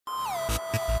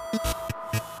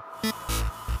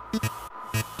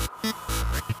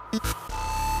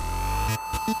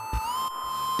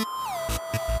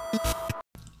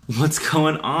What's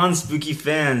going on, spooky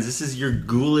fans? This is your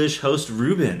ghoulish host,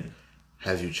 Ruben.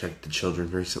 Have you checked the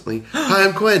children recently? Hi,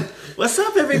 I'm Quinn. What's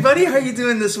up, everybody? How are you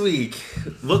doing this week?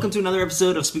 Welcome to another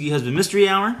episode of Spooky Husband Mystery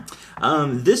Hour.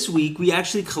 This week, we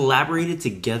actually collaborated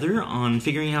together on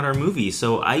figuring out our movie.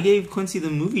 So I gave Quincy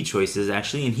the movie choices,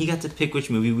 actually, and he got to pick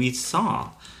which movie we saw.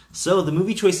 So the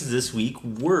movie choices this week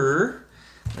were,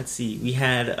 let's see, we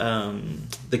had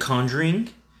The Conjuring,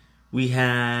 we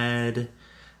had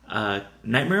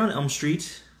Nightmare on Elm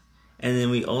Street, and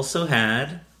then we also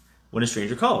had When a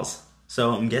Stranger Calls.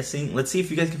 So I'm guessing, let's see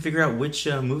if you guys can figure out which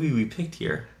movie we picked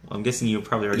here. Well, I'm guessing you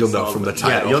probably already You'll know from the title.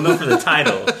 Yeah, you'll know from the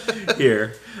title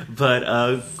here.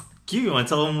 But, Q, you want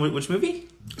to tell them which movie?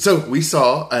 So, we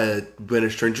saw When a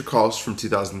Stranger Calls from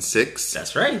 2006.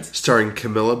 That's right. Starring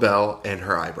Camilla Belle and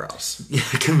her eyebrows. Yeah,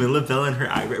 Camilla Belle and her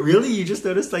eyebrows. Really? You just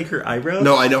noticed, like, her eyebrows?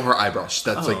 No, I know her eyebrows.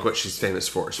 That's, like, what she's famous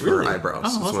for, is for her eyebrows.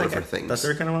 Oh, it's one of her things. That's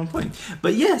her kind of on point.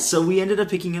 But, yeah, so we ended up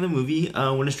picking in the movie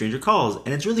When a Stranger Calls.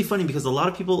 And it's really funny because a lot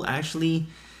of people actually,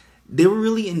 they were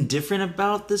really indifferent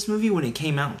about this movie when it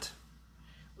came out.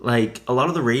 Like, a lot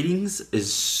of the ratings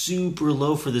is super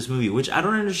low for this movie, which I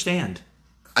don't understand.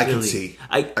 I can see.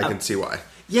 I can see why.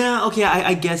 Yeah, okay,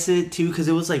 I guess it too, because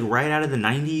it was like right out of the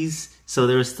 90s, so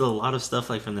there was still a lot of stuff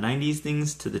like from the 90s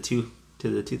things to the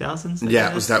 2000s. Yeah,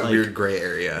 it was that like, weird gray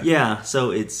area. Yeah,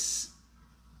 so it's,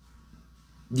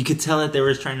 you could tell that they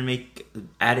were trying to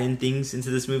add in things into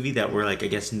this movie that were like, I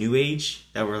guess, new age,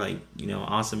 that were like, you know,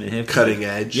 awesome and hip. Cutting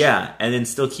edge. Yeah, and then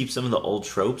still keep some of the old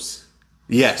tropes.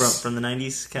 Yes. From the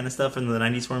 90s kind of stuff, from the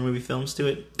 90s horror movie films to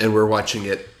it. And we're watching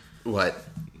it, what,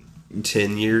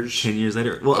 10 years? 10 years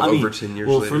later. Well, over 10 years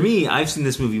later. Well, for me, I've seen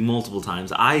this movie multiple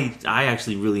times. I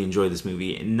actually really enjoy this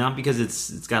movie. And not because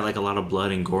it's got like a lot of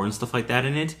blood and gore and stuff like that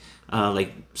in it,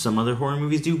 like some other horror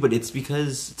movies do, but it's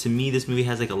because, to me, this movie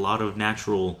has like a lot of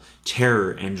natural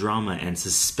terror and drama and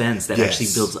suspense that actually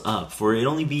builds up. For it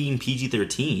only being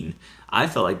PG-13, I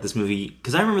felt like this movie,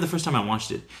 because I remember the first time I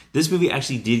watched it, this movie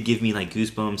actually did give me like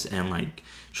goosebumps and like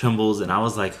trembles, and I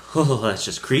was like, oh, that's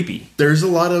just creepy. There's a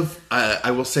lot of,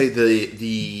 I will say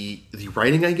the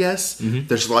writing, I guess,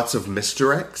 there's lots of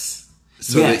misdirects,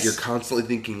 so that you're constantly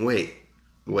thinking, wait,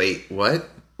 what?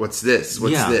 What's this?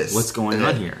 What's this? What's going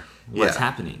on here? What's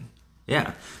happening?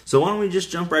 Yeah. So why don't we just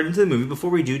jump right into the movie? Before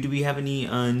we do we have any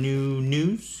new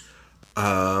news?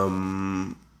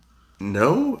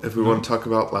 No. If we want to talk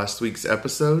about last week's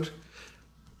episode,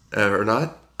 or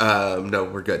not, no,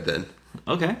 we're good then.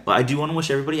 Okay, but I do want to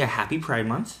wish everybody a happy Pride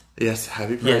Month. Yes,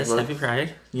 happy Pride Month. Yes, happy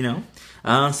Pride, you know.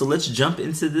 So let's jump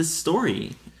into this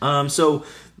story. So,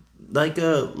 like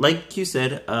you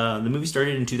said, the movie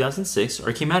started in 2006, or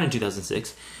it came out in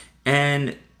 2006,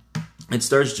 and it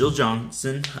stars Jill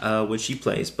Johnson, which she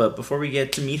plays. But before we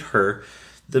get to meet her,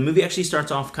 the movie actually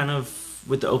starts off kind of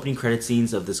with the opening credit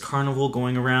scenes of this carnival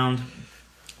going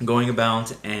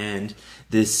about, and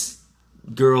this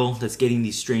girl that's getting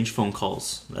these strange phone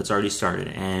calls that's already started,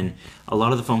 and a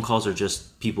lot of the phone calls are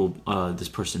just people, this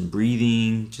person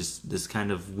breathing, just this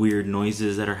kind of weird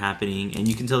noises that are happening, and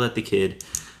you can tell that the kid,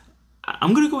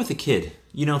 I'm gonna go with the kid,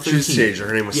 13. She's a teenager.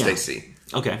 Her name was Stacy.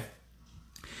 Okay.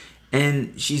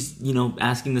 And she's,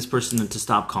 asking this person to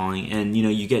stop calling, and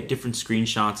you get different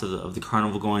screenshots of the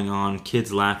carnival going on,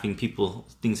 kids laughing,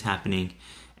 things happening.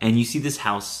 And you see this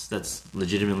house that's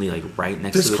legitimately like right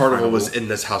next to the carnival. This carnival was in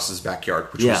this house's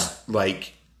backyard, which was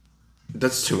like,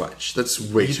 that's too much. That's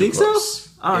way too close. You think so?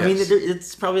 Oh, yes. I mean,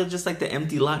 it's probably just like the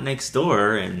empty lot next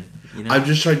door, and I'm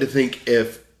just trying to think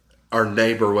if our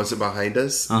neighbor wasn't behind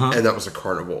us, and that was a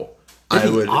carnival.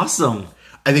 That'd be awesome.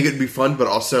 I think it'd be fun, but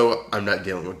also I'm not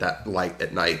dealing with that light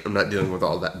at night. I'm not dealing with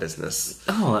all that business.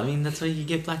 Oh, I mean, that's why you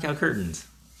get blackout curtains.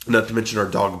 Not to mention our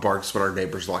dog barks when our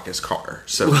neighbors lock his car.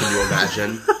 So can you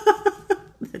imagine?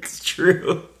 That's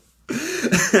true.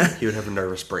 He would have a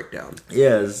nervous breakdown.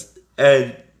 Yes.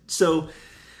 And so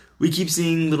we keep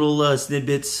seeing little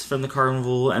snippets from the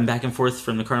carnival and back and forth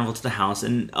from the carnival to the house.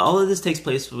 And all of this takes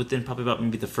place within probably about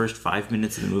maybe the first 5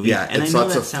 minutes of the movie. Yeah, and it's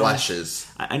lots of flashes.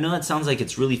 I know that sounds like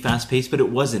it's really fast-paced, but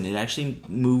it wasn't. It actually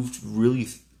moved really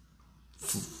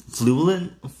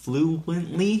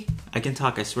fluently. I can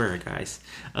talk, I swear, guys.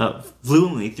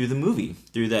 Fluently through the movie,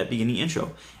 through that beginning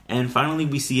intro. And finally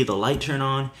we see the light turn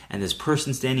on, and this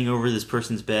person standing over this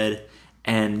person's bed,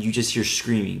 and you just hear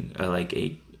screaming, like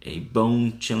a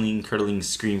bone-chilling, curdling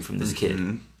scream from this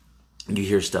kid. You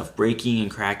hear stuff breaking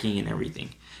and cracking and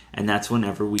everything. And that's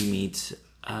whenever we meet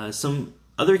some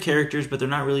other characters, but they're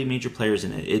not really major players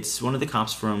in it. It's one of the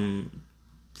cops from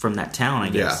that town, I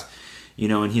guess.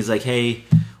 and he's like, hey,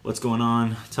 what's going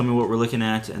on? Tell me what we're looking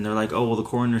at. And they're like, oh, well, the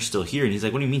coroner's still here. And he's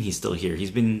like, what do you mean he's still here? He's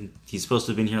supposed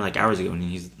to have been here like hours ago.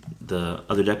 And the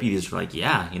other deputies are like,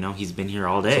 yeah, he's been here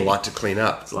all day. It's a lot to clean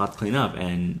up.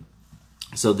 And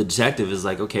so the detective is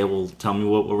like, okay, well, tell me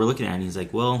what we're looking at. And he's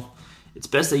like, well, it's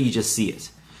best that you just see it.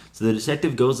 So the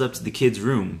detective goes up to the kid's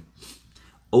room,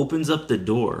 opens up the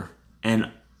door, and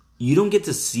you don't get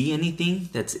to see anything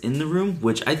that's in the room,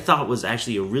 which I thought was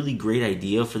actually a really great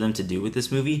idea for them to do with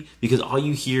this movie, because all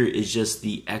you hear is just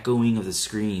the echoing of the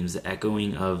screams, the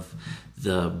echoing of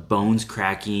the bones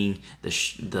cracking, and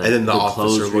then the officer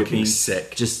clothes looking ripping,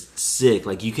 sick. just sick.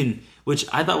 Like you can, which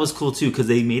I thought was cool too, because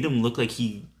they made him look like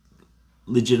he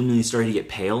legitimately started to get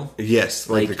pale. Yes,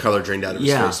 like the color drained out of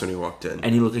his face when he walked in.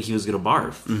 And he looked like he was going to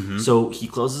barf. Mm-hmm. So he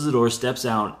closes the door, steps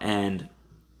out, and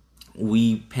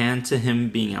we pan to him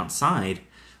being outside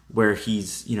where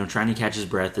he's, trying to catch his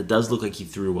breath. It does look like he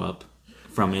threw up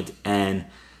from it. And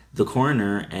the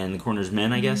coroner and the coroner's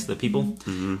men, I guess, the people,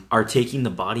 are taking the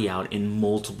body out in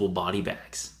multiple body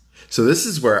bags. So this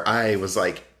is where I was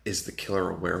like, is the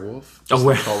killer a werewolf? Just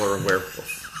call her a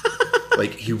werewolf.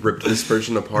 Like, he ripped this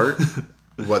person apart?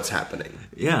 What's happening?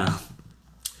 Yeah.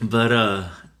 But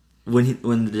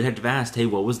when the detective asked, hey,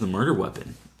 what was the murder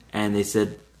weapon? And they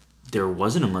said there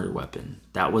wasn't a murder weapon.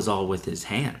 That was all with his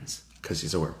hands. Because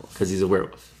he's a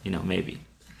werewolf. Maybe.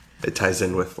 It ties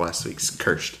in with last week's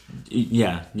Cursed.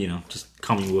 Yeah, just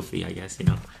call me Woofy, I guess,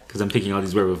 because I'm picking all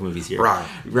these werewolf movies here.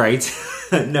 Right.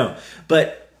 No,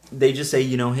 but they just say,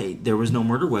 hey, there was no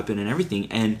murder weapon and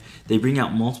everything, and they bring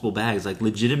out multiple bags, like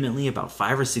legitimately about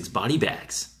 5 or 6 body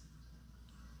bags.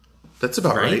 That's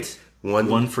about right.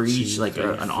 One for each, like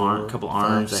an arm, couple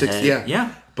arms, 6, a head.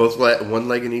 Yeah. Both one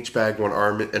leg in each bag, one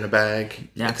arm in a bag.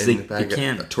 Yeah, because they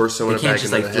can't. A torso in a bag. They can't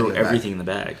just like throw in everything in the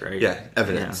bag, right? Yeah,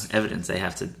 evidence. Yeah, evidence. They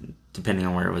have to, depending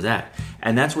on where it was at,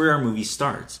 and that's where our movie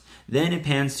starts. Then it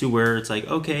pans to where it's like,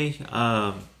 okay,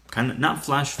 kind of not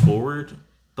flash forward,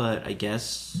 but I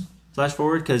guess flash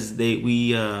forward because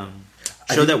we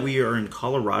show that we are in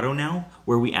Colorado now,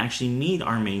 where we actually meet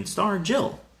our main star,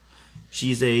 Jill.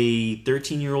 She's a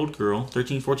 13-year-old girl,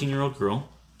 14-year-old girl.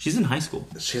 She's in high school.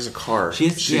 She has a car.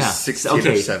 She's 16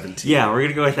 or 17. Yeah, we're going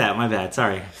to go with that. My bad.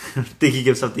 Sorry. I'm thinking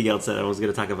of something else that I was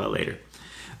going to talk about later.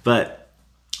 But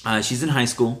she's in high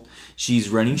school. She's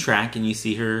running track, and you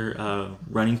see her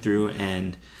running through.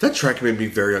 And that track made me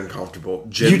very uncomfortable.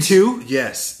 You too?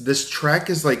 Yes. This track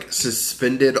is like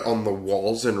suspended on the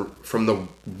walls and from the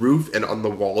roof and on the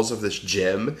walls of this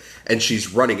gym. And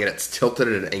she's running, and it's tilted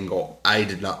at an angle. I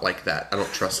did not like that. I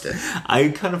don't trust it. I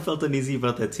kind of felt uneasy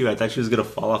about that too. I thought she was going to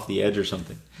fall off the edge or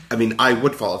something. I mean, I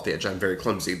would fall off the edge. I'm very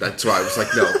clumsy. That's why I was like,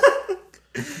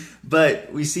 no.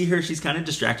 But we see her. She's kind of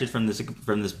distracted from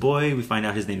this boy. We find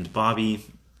out his name's Bobby.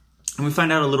 And we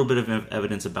find out a little bit of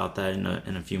evidence about that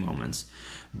in a few moments.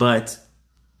 But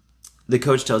the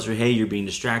coach tells her, hey, you're being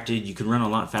distracted. You can run a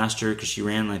lot faster, because she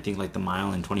ran, I think, like the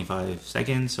mile in 25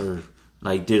 seconds, or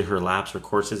like did her laps or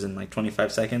courses in like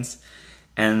 25 seconds.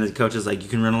 And the coach is like, you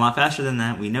can run a lot faster than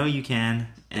that. We know you can.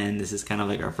 And this is kind of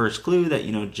like our first clue that,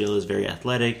 Jill is very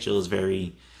athletic. Jill is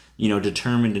very,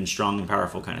 determined and strong and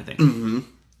powerful kind of thing. Mm-hmm.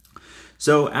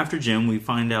 So after gym, we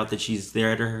find out that she's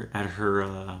there at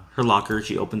her locker.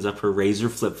 She opens up her Razor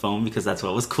flip phone, because that's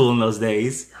what was cool in those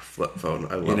days. Her flip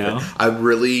phone, I love it.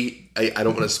 I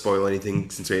don't want to spoil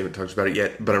anything since we haven't talked about it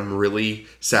yet, but I'm really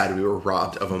sad we were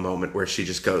robbed of a moment where she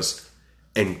just goes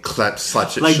and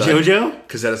slaps it like shut. JoJo?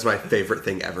 Because that is my favorite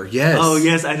thing ever. Yes. Oh,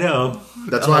 yes, I know.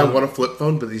 That's why I want a flip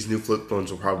phone, but these new flip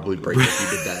phones will probably break if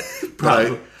you did that.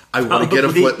 But I want to get a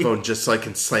flip phone just so I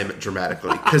can slam it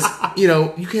dramatically. Because,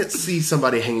 you can't see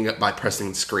somebody hanging up by pressing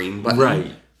the screen button.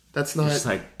 Right. That's not... Just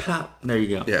like, plop. There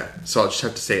you go. Yeah. So I'll just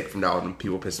have to say it from now on when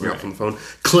people piss me off on the phone.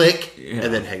 Click! Yeah.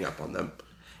 And then hang up on them.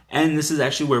 And this is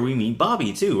actually where we meet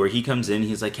Bobby, too. Where he comes in,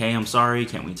 he's like, hey, I'm sorry,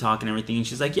 can't we talk and everything? And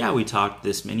she's like, yeah, we talked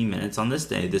this many minutes on this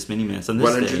day, this many minutes on this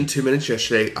 102 day. Minutes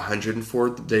yesterday, 104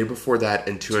 the day before that,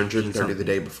 and 230 the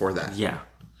day before that. Yeah.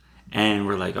 And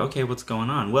we're like, okay, what's going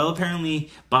on? Well,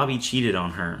 apparently Bobby cheated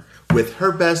on her. With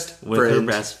her best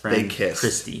friend. They kissed.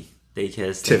 Christy. They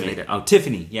kissed. Tiffany. They made it. Oh,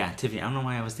 Tiffany. Yeah, Tiffany. I don't know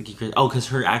why I was thinking Christy. Oh, because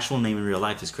her actual name in real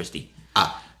life is Christy.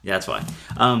 Ah. Yeah, that's why.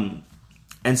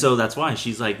 And so that's why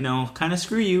she's like, no, kind of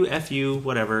screw you, F you,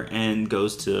 whatever, and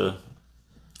goes to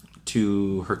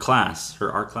her class,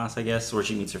 her art class, I guess, where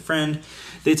she meets her friend.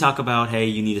 They talk about, hey,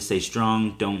 you need to stay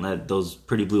strong. Don't let those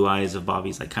pretty blue eyes of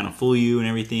Bobby's like kind of fool you and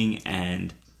everything.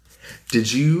 And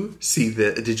did you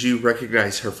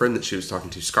recognize her friend that she was talking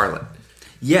to, Scarlett?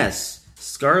 Yes.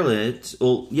 Scarlett,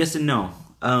 well, yes and no.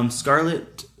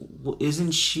 Scarlett,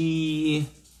 isn't she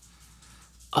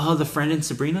the friend in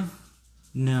Sabrina?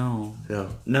 No. No.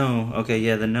 No. Okay,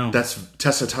 yeah, then no. That's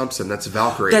Tessa Thompson. That's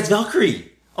Valkyrie. That's Valkyrie!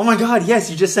 Oh my god,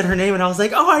 yes, you just said her name and I was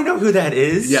like, oh, I know who that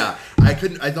is. Yeah. I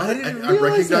thought I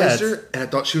realize recognized that. her, and I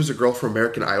thought she was a girl from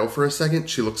American Idol for a second.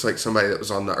 She looks like somebody that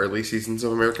was on the early seasons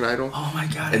of American Idol. Oh my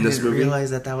god, In I this didn't movie?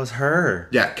 realize that was her.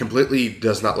 Yeah, completely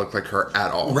does not look like her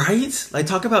at all. Right? Like,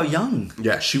 talk about young.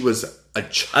 Yeah, she was a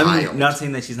child. I'm not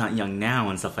saying that she's not young now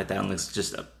and stuff like that and looks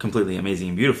just completely amazing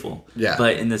and beautiful. Yeah.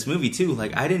 But in this movie, too,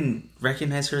 like, I didn't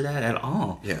recognize her that at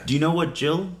all. Yeah. Do you know what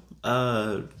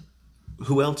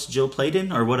who else Jill played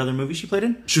in, or what other movie she played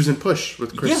in? She was in Push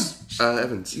with Chris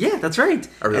Evans. Yeah, that's right.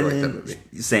 I really like that movie.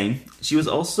 Same. She was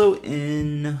also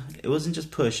in, it wasn't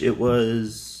just Push, it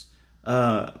was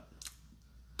 10,000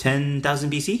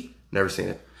 BC. Never seen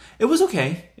it. It was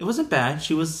okay. It wasn't bad.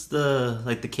 She was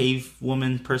the cave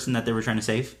woman person that they were trying to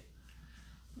save.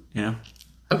 You know?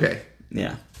 Okay.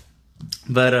 Yeah.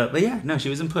 But yeah, no, she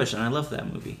was in Push, and I love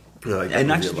that movie. I like that And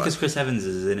not movie just a lot. because Chris Evans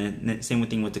is in it. Same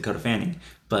thing with Dakota Fanning,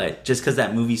 but just because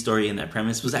that movie story and that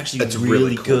premise was actually That's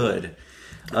really really cool. good.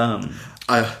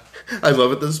 I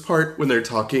love at this part when they're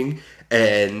talking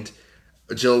and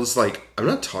Jill's like, I'm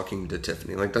not talking to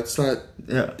Tiffany. Like, that's not...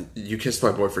 Yeah. You kissed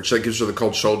my boyfriend. She like gives her the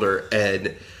cold shoulder,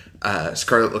 and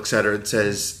Scarlett looks at her and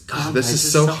says, God, this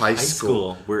is so high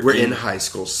school. We're in high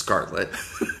school, Scarlett.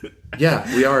 Yeah,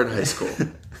 we are in high school.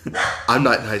 I'm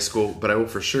not in high school, but I will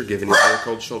for sure give you a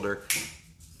cold shoulder.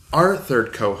 Our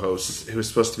third co-host, who is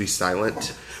supposed to be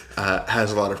silent,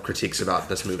 has a lot of critiques about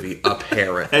this movie,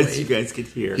 apparently. As you guys could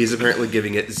hear. He's apparently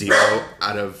giving it 0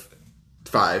 out of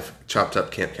 5 chopped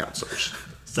up camp counselors.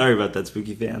 Sorry about that,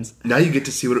 spooky fans. Now you get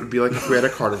to see what it would be like if we had a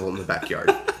carnival in the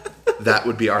backyard. That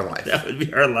would be our life. That would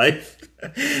be our life.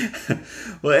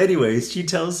 Well, anyways, she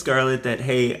tells Scarlett that,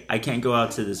 hey, I can't go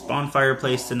out to this bonfire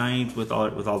place tonight with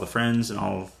all the friends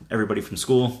and everybody from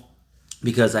school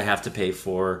because I have to pay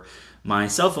for my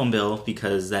cell phone bill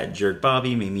because that jerk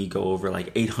Bobby made me go over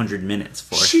like 800 minutes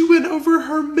for it. She went over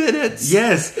her minutes.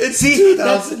 Yes. It's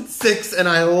 2006 and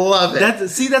I love it.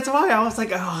 That's why I was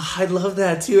like, oh, I love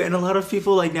that too. And a lot of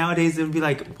people like nowadays they would be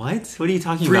like, what? What are you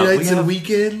talking 3 about? nights and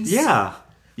weekends? Yeah.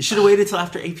 You should have waited till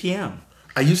after 8 p.m.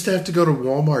 I used to have to go to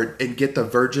Walmart and get the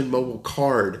Virgin Mobile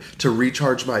card to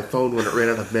recharge my phone when it ran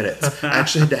out of minutes. I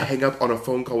actually had to hang up on a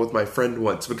phone call with my friend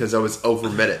once because I was over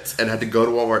minutes and had to go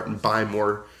to Walmart and buy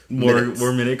more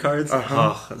minute cards?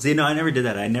 Uh-huh. Oh, see, no, I never did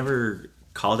that. I never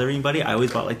called everybody. I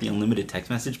always bought like the unlimited text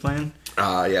message plan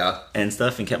Yeah. and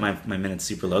stuff and kept my minutes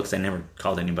super low because I never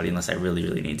called anybody unless I really,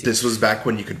 really need to. This was back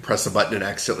when you could press a button and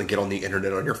accidentally get on the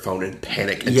internet on your phone and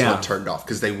panic until it turned off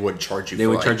because they would charge you They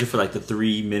would charge you for like the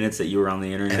 3 minutes that you were on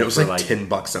the internet. And it was like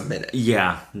 $10 a minute.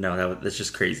 Yeah. No, that's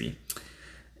just crazy.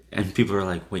 And people are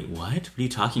like, wait, what? What are you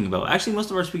talking about? Actually,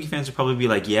 most of our spooky fans would probably be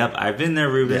like, yep, I've been there,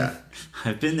 Ruben. Yeah.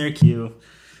 I've been there, Q.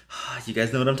 You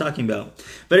guys know what I'm talking about.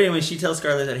 But anyway, she tells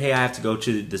Scarlett that, hey, I have to go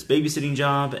to this babysitting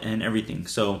job and everything.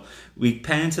 So we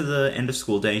pan to the end of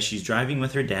school day. She's driving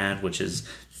with her dad, which is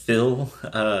Phil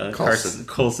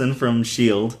Coulson from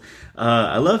S.H.I.E.L.D.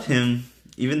 I love him.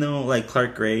 Even though like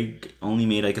Clark Gregg only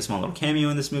made like a small little cameo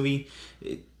in this movie,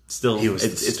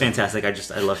 it's fantastic.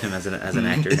 I love him as an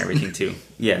actor and everything too.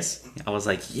 Yes. I was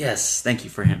like, yes, thank you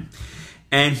for him.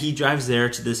 And he drives there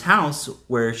to this house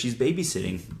where she's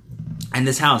babysitting. And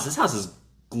this house is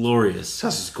glorious. This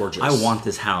house is gorgeous. I want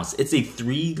this house. It's a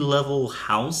 3-level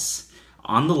house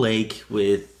on the lake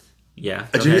with,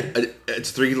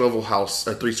 it's 3-level house,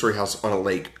 a 3-story house on a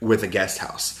lake with a guest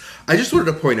house. I just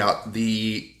wanted to point out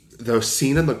the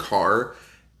scene in the car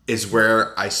is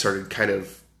where I started kind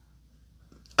of,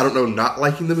 I don't know, not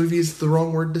liking the movie is the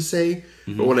wrong word to say,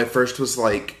 but when I first was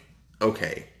like,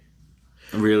 okay.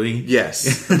 Really?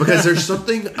 Yes. Because there's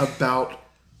something about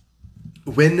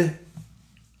when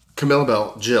Camilla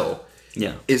Belle, Jill,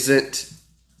 isn't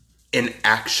in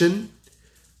action,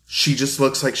 she just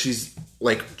looks like she's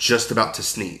like just about to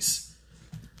sneeze.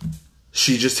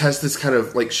 She just has this kind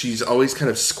of like, she's always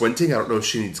kind of squinting. I don't know if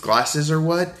she needs glasses or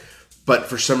what, but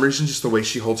for some reason, just the way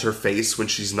she holds her face when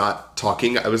she's not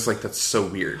talking, I was like, that's so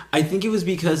weird. I think it was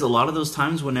because a lot of those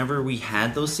times whenever we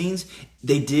had those scenes,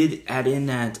 they did add in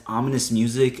that ominous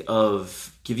music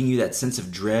of giving you that sense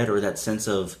of dread or that sense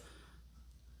of,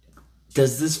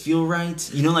 does this feel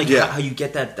right? You know, like how you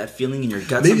get that feeling in your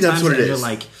gut. Maybe sometimes, that's what it is. You're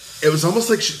like, it was almost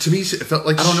like to me, it felt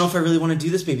like I don't know if I really want to do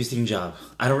this babysitting job.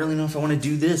 I don't really know if I want to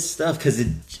do this stuff because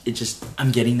it just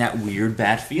I'm getting that weird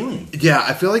bad feeling. Yeah,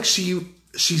 I feel like she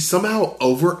somehow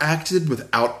overacted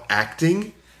without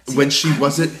acting when she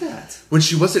wasn't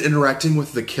interacting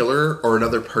with the killer or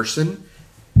another person.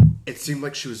 It seemed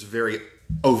like she was very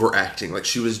overacting, like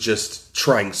she was just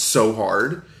trying so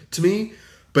hard to me.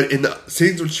 But in the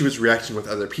scenes when she was reacting with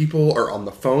other people or on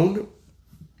the phone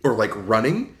or like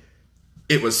running,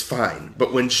 it was fine.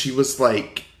 But when she was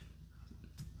like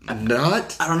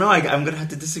not, I don't know. I'm gonna have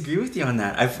to disagree with you on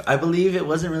that. I believe it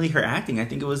wasn't really her acting. I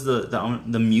think it was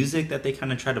the music that they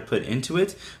kind of tried to put into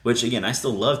it, which again I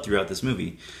still love throughout this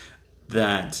movie.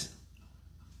 That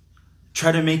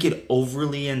try to make it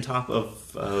overly on top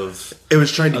of it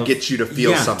was trying to get you to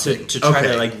feel something to try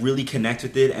to like really connect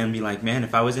with it and be like, man,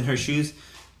 if I was in her shoes,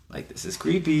 like this is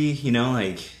creepy, you know,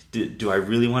 like do I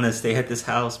really want to stay at this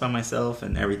house by myself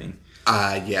and everything?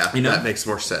 Yeah, you know? That makes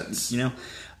more sense. You know,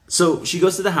 so she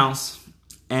goes to the house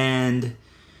and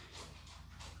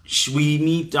we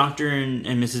meet Dr. and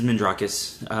Mrs.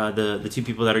 Mandrakis, the two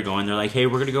people that are going. They're like, hey,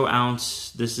 we're going to go out.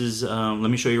 This is, let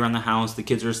me show you around the house. The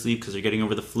kids are asleep because they're getting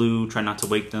over the flu. Try not to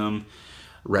wake them.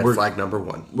 Red flag number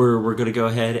one. We're going to go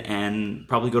ahead and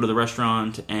probably go to the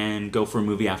restaurant and go for a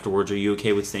movie afterwards. Are you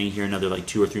okay with staying here another like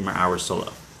 2 or 3 more hours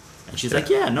solo? And she's like,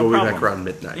 yeah, no problem. We'll be back around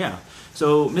midnight. Yeah.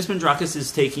 So Miss Mandrakis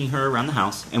is taking her around the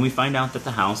house, and we find out that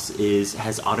the house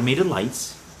has automated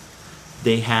lights.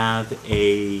 They have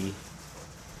a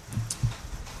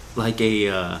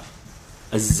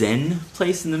Zen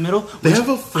place in the middle. They have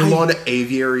a full-on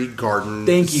aviary garden.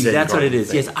 Thank you. Zen that's what it is.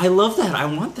 Thing. Yes, I love that. I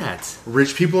want that.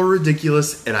 Rich people are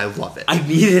ridiculous, and I love it. I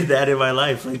needed that in my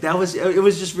life. Like it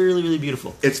was just really, really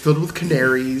beautiful. It's filled with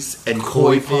canaries and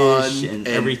koi fish and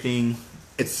everything.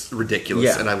 It's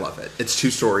ridiculous, and I love it. It's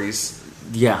 2 stories.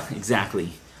 Yeah,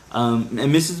 exactly. And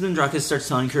Mrs. Mandrakis starts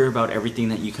telling her about everything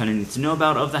that you kind of need to know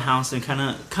of the house, and kind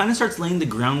of starts laying the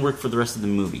groundwork for the rest of the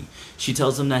movie. She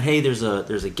tells them that, hey, there's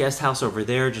a guest house over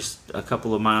there, just a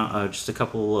couple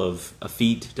of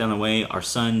feet down the way. Our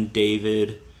son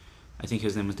David, I think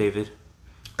his name was David.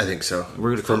 I think so.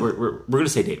 We're gonna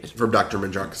say David from Dr.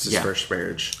 Mandrakis' first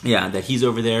marriage. Yeah, that he's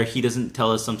over there. He doesn't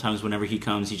tell us sometimes whenever he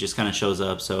comes. He just kind of shows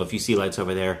up. So if you see lights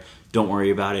over there, don't worry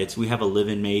about it. We have a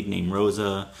live-in maid named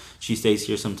Rosa. She stays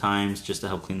here sometimes just to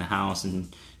help clean the house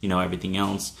and everything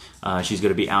else. She's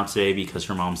gonna be out today because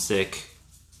her mom's sick.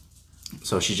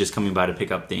 So she's just coming by to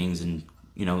pick up things and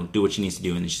do what she needs to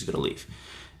do, and then she's gonna leave.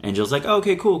 And Jill's like, oh,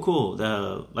 okay, cool.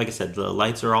 Like I said, the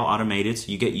lights are all automated,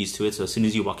 so you get used to it. So as soon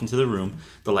as you walk into the room,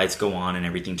 the lights go on and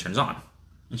everything turns on.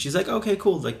 And she's like, okay,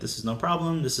 cool. Like, this is no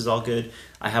problem. This is all good.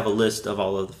 I have a list of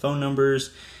all of the phone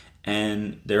numbers.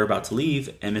 And they're about to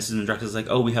leave. And Mrs. Mandrakis is like,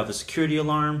 oh, we have a security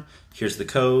alarm. Here's the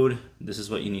code. This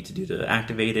is what you need to do to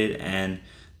activate it. And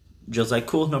Jill's like,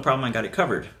 cool, no problem. I got it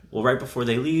covered. Well, right before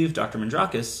they leave, Dr.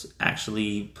 Mandrakis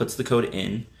actually puts the code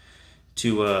in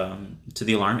to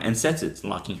the alarm and sets it,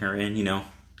 locking her in,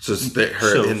 So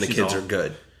her and the kids are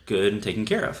good and taken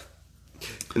care of.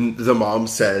 And the mom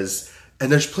says,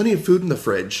 and there's plenty of food in the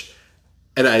fridge.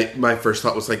 And my first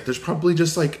thought was like, there's probably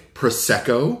just like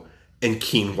Prosecco and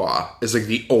quinoa is like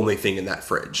the only thing in that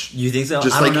fridge. You think so?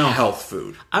 Just I don't know. Health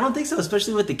food. I don't think so,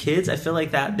 especially with the kids. I feel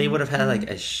like that they would have had like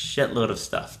a shitload of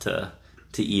stuff to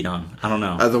eat on. I don't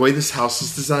know. The way this house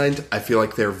is designed, I feel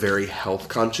like they're very health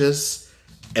conscious.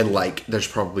 And, like, there's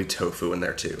probably tofu in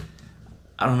there, too.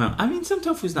 I don't know. I mean, some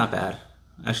tofu's not bad.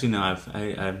 Actually, no,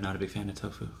 I'm not a big fan of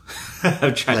tofu.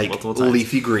 I've tried it multiple times.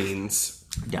 Leafy greens.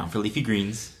 Down for leafy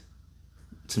greens.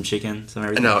 Some chicken, some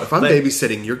everything. No, if I'm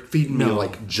babysitting, you're feeding me,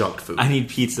 like, junk food. I need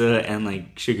pizza and,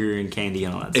 like, sugar and candy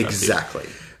and all that stuff. Exactly.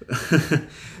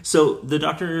 So, the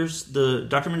Dr.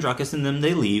 Mandrakis and them,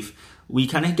 they leave. We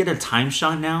kind of get a time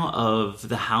shot now of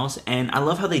the house. And I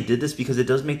love how they did this because it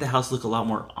does make the house look a lot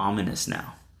more ominous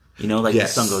now. The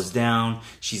sun goes down.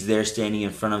 She's there standing in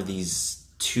front of these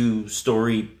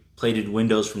 2-story plated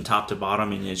windows from top to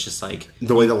bottom, and it's just like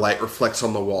the way the light reflects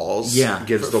on the walls. Yeah,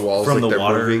 gives the walls from like the they're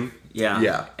water. Moving.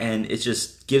 Yeah, and it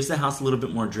just gives the house a little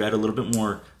bit more dread, a little bit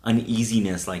more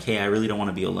uneasiness. Like, hey, I really don't want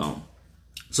to be alone.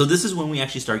 So this is when we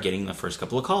actually start getting the first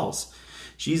couple of calls.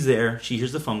 She's there. She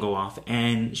hears the phone go off,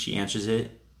 and she answers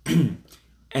it,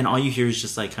 and all you hear is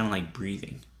just like kind of like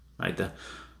breathing, like the.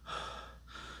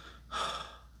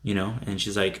 And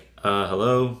she's like,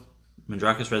 hello,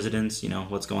 Mandrakis residence,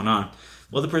 what's going on?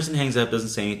 Well, the person hangs up, doesn't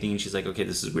say anything, and she's like, okay,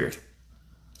 this is weird.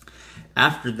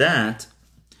 After that,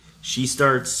 she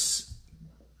starts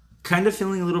kind of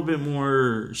feeling a little bit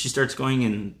more, she starts going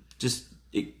and just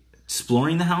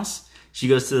exploring the house. She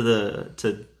goes to the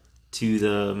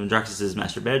Mandrakis'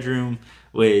 master bedroom,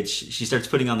 which she starts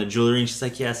putting on the jewelry, and she's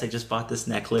like, yes, I just bought this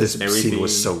necklace and everything. This scene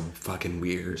was so fucking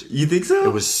weird. You think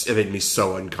so? It made me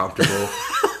so uncomfortable.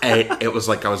 It was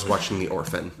like I was watching The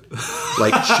Orphan.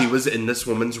 Like, she was in this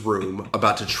woman's room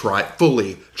about to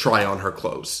fully try on her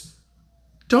clothes.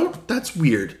 That's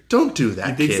weird. Don't do that,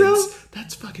 you think kids. So?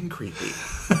 That's fucking creepy.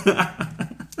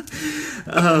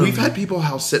 We've had people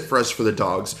house sit for us for the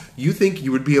dogs. You think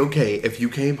you would be okay if you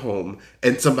came home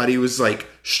and somebody was like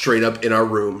straight up in our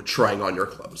room trying on your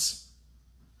clothes?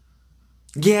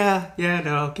 Yeah,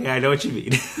 no, okay, I know what you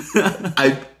mean.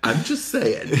 I'm just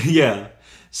saying. Yeah.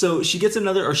 So she gets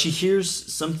or she hears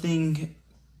something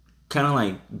kind of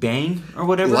like bang or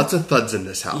whatever. Lots of thuds in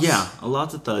this house. Yeah,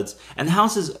 lots of thuds. And the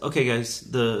house is, okay guys,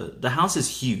 the house is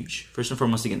huge. First and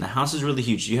foremost, again, the house is really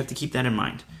huge. You have to keep that in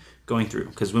mind going through.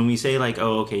 Because when we say like,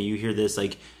 oh, okay, you hear this,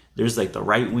 like, there's like the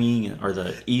right wing or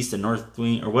the east and north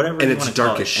wing or whatever. And it's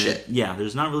dark as shit. Yeah,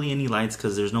 there's not really any lights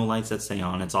because there's no lights that stay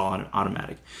on. It's all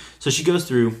automatic. So she goes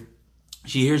through,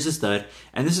 she hears this thud,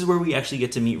 and this is where we actually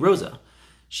get to meet Rosa.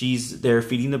 She's there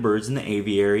feeding the birds in the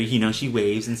aviary. You know, she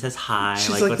waves and says hi.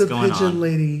 She's like what's going on? the pigeon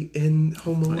lady in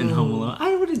Home Alone. In Home Alone.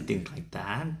 I wouldn't think like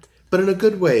that. But in a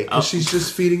good way, because she's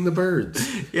just feeding the birds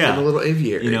in a little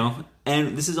aviary. You know?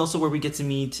 And this is also where we get to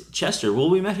meet Chester. Well,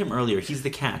 we met him earlier. He's the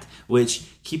cat, which,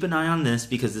 keep an eye on this,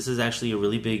 because this is actually a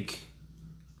really big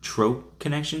trope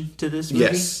connection to this movie.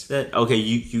 Yes. Okay,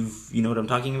 you know what I'm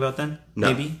talking about then?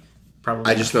 No. Maybe?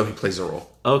 Probably I just know he plays a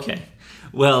role. Okay.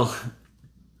 Well,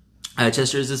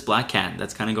 Chester is this black cat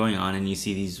that's kind of going on, and you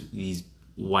see these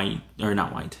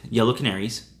yellow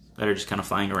canaries that are just kind of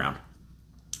flying around.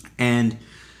 And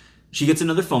she gets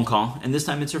another phone call, and this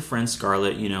time it's her friend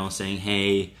Scarlett, you know, saying,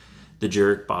 hey, the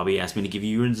jerk Bobby asked me to give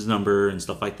you his number and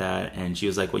stuff like that. And she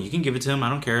was like, well, you can give it to him. I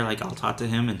don't care. Like, I'll talk to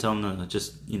him and tell him to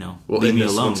just, you know, leave me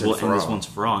alone. We'll end this once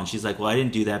and for all. And she's like, well, I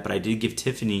didn't do that, but I did give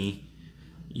Tiffany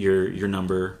your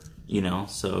number, you know,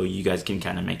 so you guys can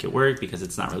kind of make it work because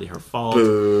it's not really her fault.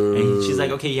 Boo. And she's like,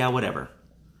 okay, yeah, whatever.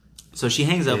 So she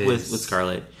hangs up with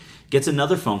Scarlett, gets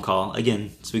another phone call.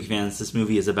 Again, Spooky fans, this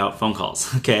movie is about phone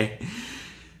calls, okay?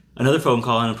 Another phone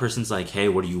call, and a person's like, hey,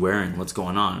 what are you wearing? What's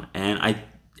going on? And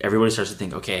everybody starts to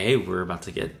think, okay, hey, we're about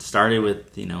to get started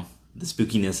with, you know, the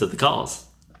spookiness of the calls.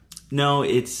 No,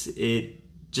 it's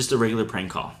just a regular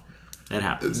prank call. That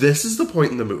happens. This is the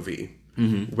point in the movie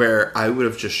where I would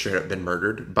have just straight up been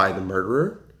murdered by the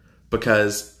murderer,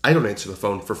 because I don't answer the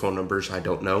phone for phone numbers I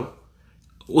don't know.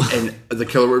 And the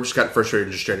killer would have just got frustrated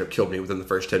and just straight up killed me within the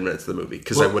first 10 minutes of the movie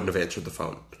because I wouldn't have answered the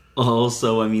phone.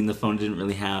 Also, I mean, the phone didn't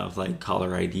really have, like,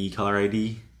 caller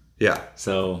ID. Yeah.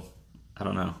 So, I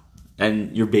don't know.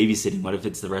 And you're babysitting. What if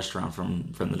it's the restaurant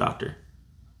from the doctor?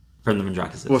 From the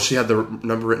Mandrakis? Well, she had the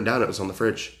number written down. It was on the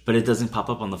fridge. But it doesn't pop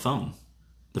up on the phone.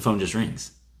 The phone just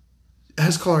rings. It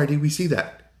has caller ID. We see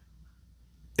that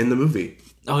in the movie.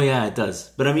 Oh, yeah, it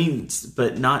does. But I mean,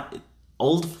 but not...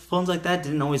 Old phones like that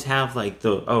didn't always have, like,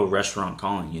 the, restaurant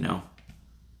calling, you know?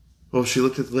 Well, if she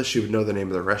looked at the list, she would know the name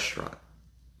of the restaurant.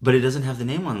 But it doesn't have the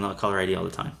name on the caller ID all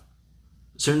the time.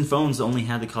 Certain phones only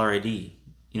had the caller ID.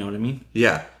 You know what I mean?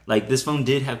 Yeah. Like, this phone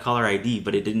did have caller ID,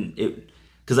 but it didn't...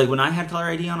 Because, like, when I had caller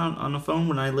ID on a phone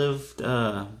when I lived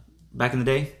back in the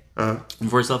day,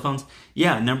 before cell phones,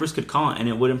 yeah, numbers could call, and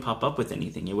it wouldn't pop up with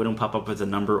anything. It wouldn't pop up with a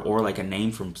number or, like, a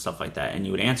name from stuff like that. And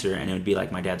you would answer, and it would be,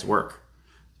 like, my dad's work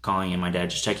calling, and my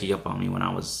dad just checking up on me when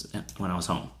I was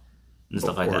home and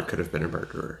stuff like that. Or it could have been a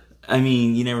murderer. I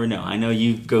mean, you never know. I know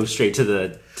you go straight to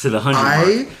the 100 I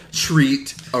mark.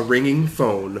 treat a ringing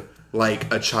phone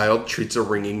like a child treats a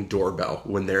ringing doorbell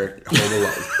when they're home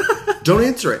alone. Don't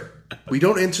answer it. We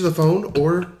don't answer the phone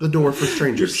or the door for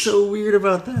strangers. You're so weird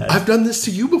about that. I've done this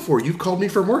to you before. You've called me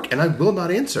from work, and I will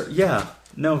not answer. Yeah.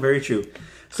 No, very true.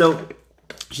 So,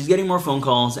 she's getting more phone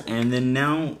calls, and then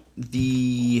now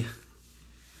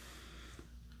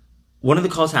one of the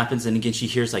calls happens, and again, she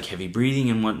hears, like, heavy breathing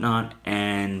and whatnot,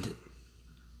 and...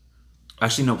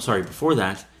 Actually, no, sorry, before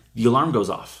that, the alarm goes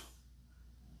off.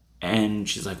 And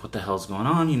she's like, what the hell's going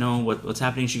on? You know, what's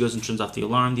happening? She goes and turns off the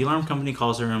alarm. The alarm company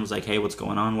calls her and was like, hey, what's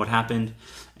going on? What happened?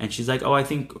 And she's like, oh, I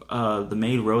think the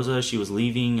maid, Rosa, she was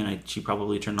leaving, and she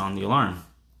probably turned on the alarm.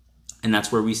 And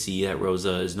that's where we see that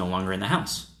Rosa is no longer in the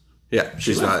house. Yeah,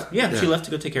 she's not. Yeah, she left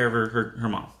to go take care of her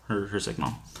mom, her sick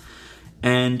mom.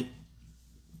 And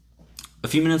a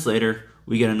few minutes later,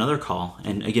 we get another call.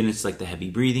 And again, it's like the heavy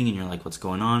breathing, and you're like, what's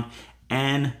going on?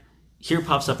 And here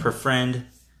pops up her friend,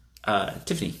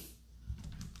 Tiffany.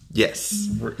 Yes.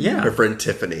 Yeah. Her friend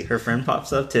Tiffany. Her friend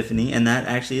pops up, Tiffany, and that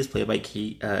actually is played by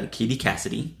Katie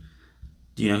Cassidy.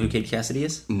 Do you know who Katie Cassidy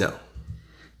is? No.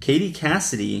 Katie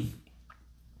Cassidy,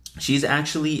 she's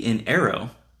actually in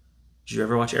Arrow. Did you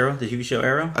ever watch Arrow, the TV show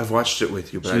Arrow? I've watched it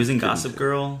with you, but she was in Gossip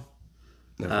Girl.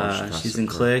 She's in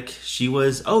Click. She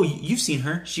was... Oh, you've seen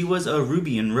her. She was a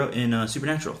Ruby in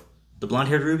Supernatural. The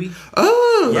blonde-haired Ruby.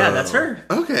 Oh! Yeah, that's her.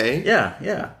 Okay.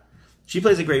 Yeah. She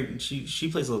plays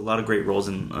she plays a lot of great roles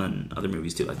in other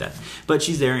movies too, like that. But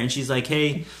she's there, and she's like,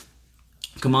 "Hey,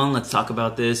 come on, let's talk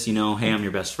about this. You know, hey, I'm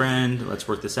your best friend. Let's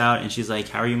work this out. And she's like,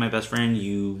 how are you my best friend?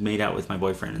 You made out with my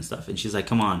boyfriend and stuff. And she's like,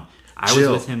 come on. I was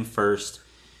with him first.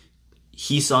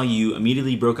 He saw you,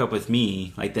 immediately broke up with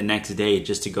me like the next day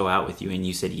just to go out with you. And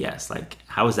you said yes. Like,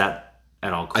 how is that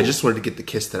at all cool? I just wanted to get the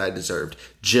kiss that I deserved.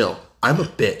 Jill, I'm a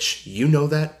bitch. You know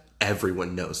that?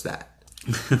 Everyone knows that.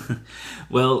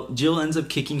 Well, Jill ends up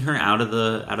kicking her out of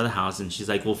the house, and she's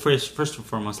like, well, first and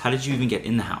foremost, how did you even get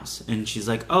in the house? And she's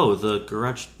like, oh, the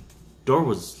garage door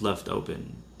was left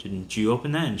open. Didn't you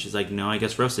open that? And she's like, no, I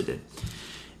guess Rosa did.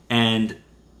 And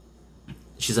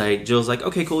she's like, Jill's like,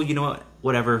 okay, cool, you know what,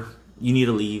 whatever, you need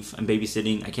to leave, I'm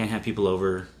babysitting, I can't have people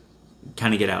over,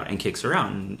 kind of get out, and kicks her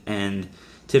out. And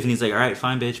Tiffany's like, all right,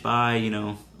 fine, bitch, bye, you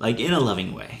know, like in a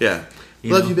loving way. Yeah.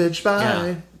 Love you, bitch, bye. Yeah,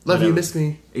 Love whatever. you, miss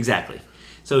me. Exactly.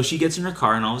 So she gets in her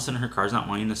car, and all of a sudden her car's not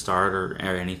wanting to start or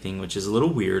anything, which is a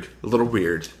little weird. A little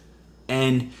weird.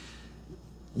 And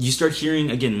you start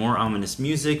hearing, again, more ominous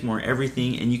music, more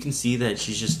everything, and you can see that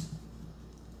she's just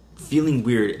feeling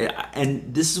weird.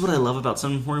 And this is what I love about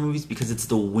some horror movies, because it's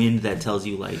the wind that tells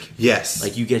you, like... Yes.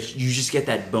 Like, you just get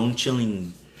that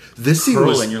bone-chilling this scene curl,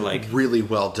 was and you're like... really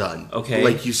well done. Okay.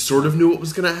 Like, you sort of knew what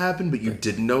was going to happen, but you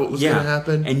didn't know what was going to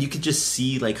happen. And you could just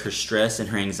see, like, her stress and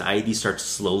her anxiety start to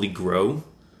slowly grow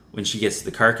when she gets to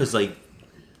the car, because, like,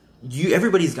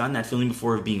 everybody's gotten that feeling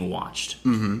before of being watched,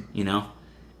 you know?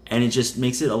 And it just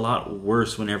makes it a lot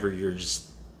worse whenever you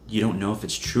don't know if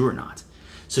it's true or not.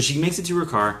 So she makes it to her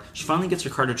car, she finally gets her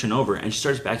car to turn over, and she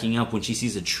starts backing up when she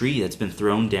sees a tree that's been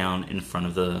thrown down in front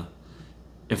of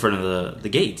the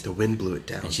gate. The wind blew it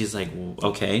down. And she's like, well,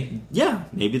 okay, yeah,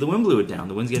 maybe the wind blew it down.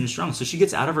 The wind's getting strong. So she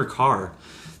gets out of her car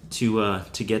to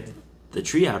get the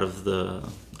tree out of the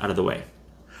way.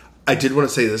 I did want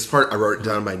to say this part. I wrote it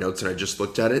down in my notes and I just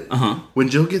looked at it. When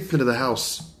Jill gets into the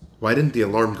house, why didn't the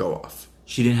alarm go off?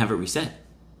 She didn't have it reset.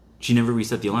 She never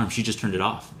reset the alarm. She just turned it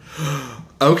off.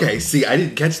 Okay, see, I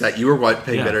didn't catch that. You were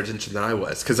paying better attention than I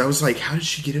was. Because I was like, how did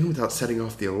she get in without setting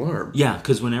off the alarm? Yeah,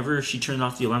 because whenever she turned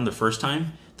off the alarm the first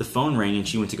time, the phone rang and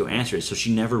she went to go answer it. So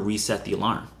she never reset the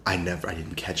alarm. I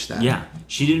didn't catch that. Yeah,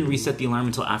 she didn't reset the alarm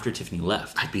until after Tiffany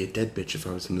left. I'd be a dead bitch if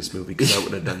I was in this movie because I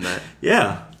would have done that.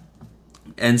 Yeah.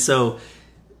 And so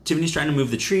Tiffany's trying to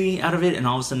move the tree out of it, and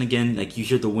all of a sudden, again, like, you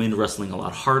hear the wind rustling a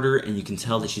lot harder, and you can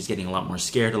tell that she's getting a lot more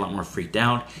scared, a lot more freaked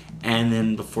out, and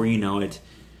then before you know it...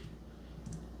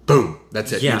 Boom!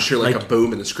 That's it. Yeah, You hear like a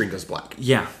boom and the screen goes black.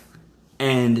 Yeah.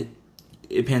 And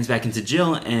it pans back into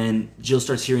Jill, and Jill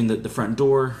starts hearing the front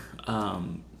door,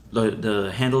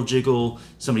 the handle jiggle,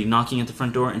 somebody knocking at the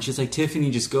front door, and she's like,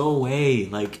 Tiffany, just go away.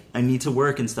 Like, I need to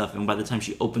work and stuff. And by the time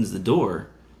she opens the door,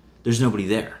 there's nobody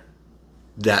there.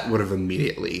 That would have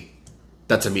immediately...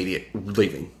 That's immediate.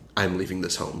 Leaving. I'm leaving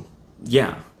this home.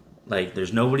 Yeah. Like,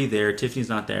 there's nobody there. Tiffany's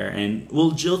not there. And,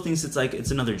 well, Jill thinks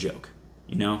it's another joke.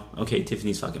 You know? Okay,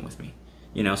 Tiffany's fucking with me.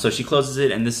 You know? So she closes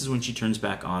it, and this is when she turns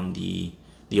back on the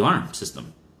alarm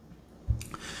system.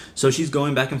 So she's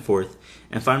going back and forth,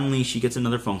 and finally she gets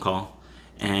another phone call,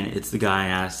 and it's the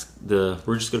guy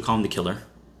we're just going to call him the killer.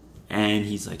 And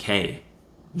he's like, hey,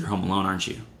 you're home alone, aren't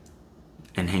you?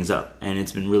 And hangs up. And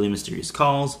it's been really mysterious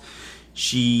calls.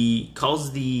 She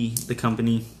calls the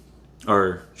company,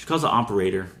 or she calls the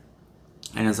operator,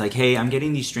 and is like, hey, I'm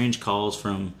getting these strange calls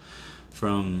from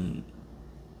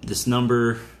this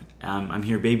number. I'm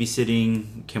here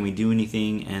babysitting. Can we do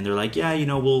anything? And they're like, yeah, you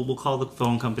know, we'll call the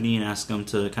phone company and ask them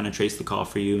to kind of trace the call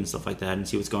for you and stuff like that and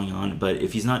see what's going on. But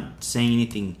if he's not saying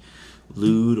anything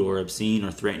lewd or obscene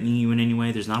or threatening you in any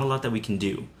way, there's not a lot that we can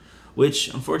do.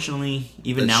 Which, unfortunately,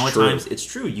 even That's now at true. times, it's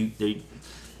true.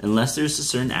 Unless there's a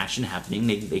certain action happening,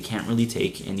 they can't really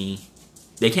take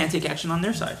they can't take action on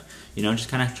their side. You know, just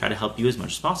kind of try to help you as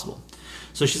much as possible.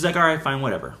 So she's like, all right, fine,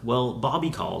 whatever. Well,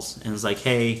 Bobby calls and is like,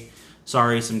 hey,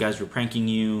 sorry, some guys were pranking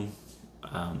you.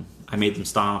 I made them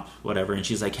stop, whatever. And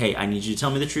she's like, hey, I need you to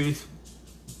tell me the truth.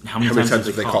 How many times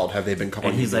have they called? Have they been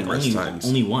calling? And he's like,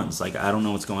 only once. Like, I don't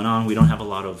know what's going on. We don't have a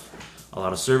lot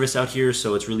of service out here,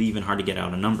 so it's really even hard to get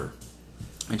out a number.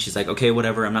 And she's like, okay,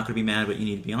 whatever, I'm not going to be mad, but you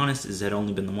need to be honest. Is it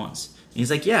only been the once? And he's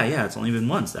like, yeah, it's only been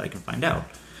once that I can find out.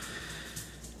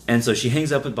 And so she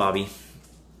hangs up with Bobby,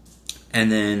 and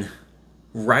then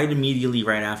immediately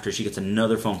right after, she gets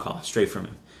another phone call straight from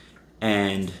him.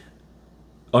 And,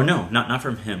 oh no, not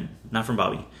from him, not from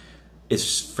Bobby.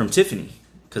 It's from Tiffany,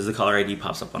 because the caller ID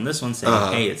pops up on this one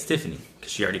saying, hey, it's Tiffany,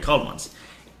 because she already called once.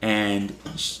 And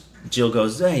Jill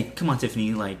goes, hey, come on,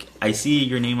 Tiffany, like, I see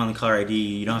your name on the caller ID,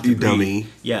 you don't have to You breathe. dummy.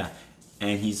 Yeah.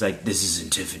 And he's like, this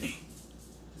isn't Tiffany.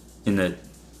 In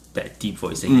that deep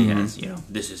voice that he has, you know,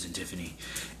 this isn't Tiffany.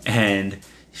 And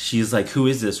she's like, who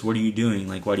is this? What are you doing?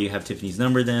 Like, why do you have Tiffany's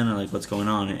number then? Or like, what's going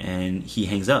on? And he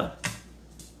hangs up.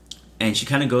 And she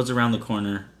kind of goes around the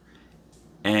corner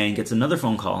and gets another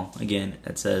phone call again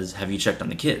that says, have you checked on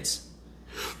the kids?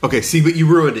 Okay, see, but you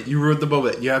ruined it. You ruined the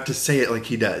moment. You have to say it like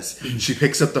he does. She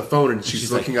picks up the phone and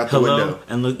she's looking like, out the window.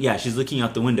 And she's looking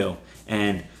out the window.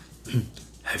 And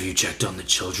have you checked on the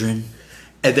children?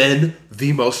 And then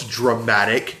the most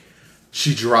dramatic,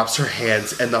 she drops her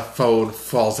hands and the phone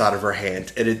falls out of her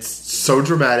hand. And it's so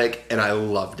dramatic, and I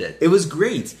loved it. It was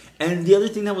great. And the other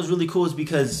thing that was really cool is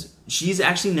because she's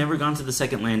actually never gone to the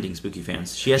second landing, Spooky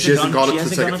fans. She hasn't gone up to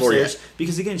the second floor yet.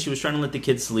 Because, again, she was trying to let the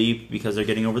kids sleep because they're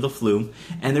getting over the flu.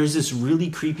 And there's this really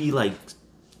creepy, like,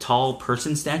 tall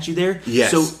person statue there.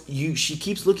 Yes. So she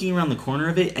keeps looking around the corner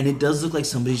of it, and it does look like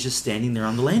somebody's just standing there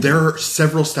on the landing. There are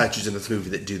several statues in this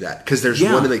movie that do that. Because there's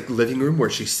one in the living room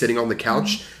where she's sitting on the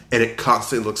couch, and it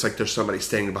constantly looks like there's somebody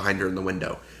standing behind her in the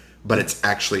window. But it's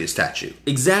actually a statue.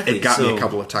 Exactly. It got me a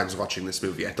couple of times watching this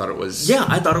movie. I thought it was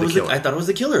I thought it was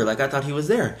the killer. Like, I thought he was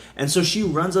there. And so she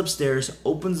runs upstairs,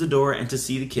 opens the door, and to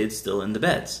see the kids still in the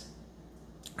beds.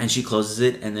 And she closes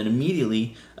it, and then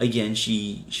immediately, again,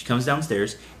 she comes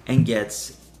downstairs and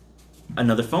gets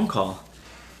another phone call.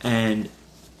 And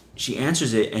she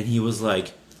answers it, and he was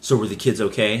like, so were the kids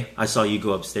okay? I saw you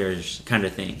go upstairs, kind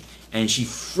of thing. And she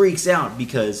freaks out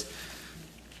because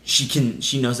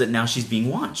she knows that now she's being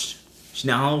watched.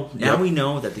 Now we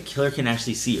know that the killer can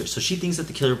actually see her. So she thinks that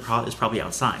the killer is probably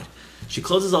outside. She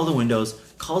closes all the windows,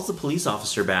 calls the police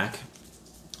officer back,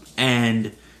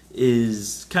 and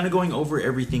is kind of going over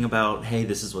everything about, hey,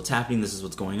 this is what's happening, this is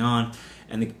what's going on.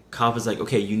 And the cop is like,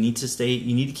 okay, you need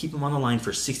to keep him on the line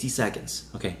for 60 seconds.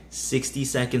 Okay, 60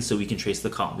 seconds so we can trace the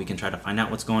call. We can try to find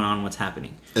out what's going on, what's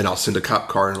happening. And I'll send a cop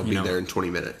car and it'll be there in 20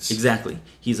 minutes. Exactly.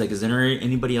 He's like, is there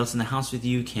anybody else in the house with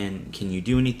you? Can you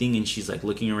do anything? And she's like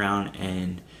looking around,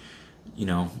 and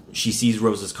she sees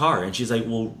Rosa's car, and she's like,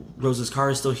 well, Rosa's car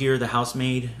is still here, the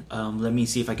housemaid. Let me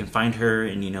see if I can find her,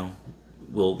 and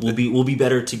we'll be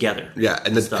better together. Yeah,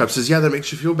 and the cop says, yeah, that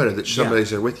makes you feel better that somebody's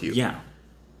there with you. Yeah.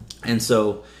 And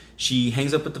so she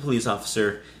hangs up with the police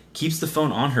officer, keeps the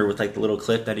phone on her with like the little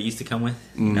clip that it used to come with.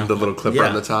 The little clip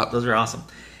on the top. Those are awesome.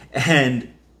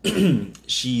 And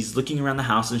she's looking around the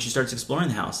house, and she starts exploring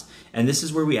the house. And this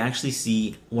is where we actually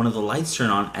see one of the lights turn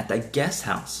on at that guest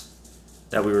house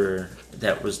that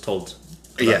was told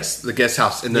about. Yes, the guest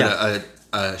house, and then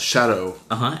a shadow.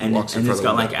 And it's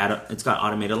got it's got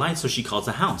automated lights. So she calls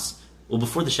the house. Well,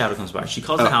 before the shadow comes by, she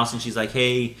calls the house, and she's like,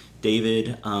 "Hey,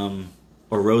 David,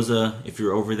 or Rosa, if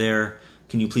you're over there,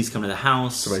 can you please come to the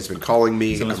house? Somebody's been calling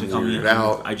me.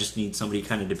 Out. I just need somebody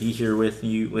kind of to be here with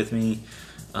me.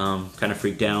 Kind of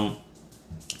freaked out."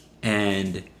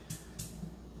 And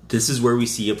this is where we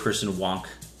see a person walk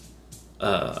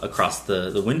across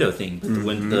the window thing.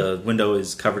 But the window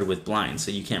is covered with blinds,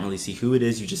 so you can't really see who it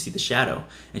is. You just see the shadow.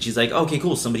 And she's like, okay,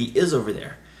 cool, somebody is over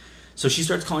there. So she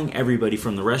starts calling everybody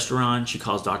from the restaurant. She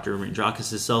calls Dr.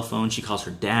 Mandrakis' cell phone. She calls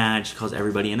her dad. She calls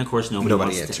everybody. And, of course, nobody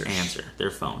wants to answer their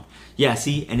phone. Yeah,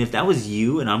 see, and if that was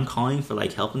you and I'm calling for,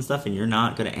 like, help and stuff, and you're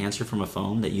not going to answer from a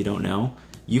phone that you don't know,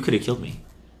 you could have killed me.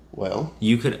 Well?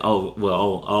 You could...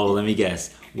 let me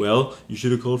guess. Well, you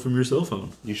should have called from your cell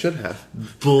phone. You should have.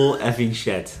 Bull effing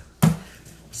shit.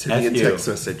 Send me a text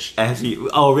message.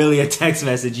 Oh, really? A text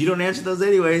message? You don't answer those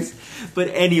anyways. But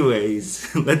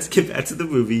anyways, let's get back to the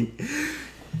movie.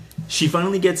 She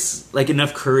finally gets like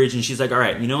enough courage, and she's like, all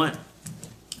right, you know what?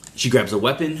 She grabs a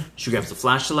weapon. She grabs a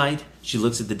flashlight. She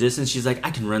looks at the distance. She's like,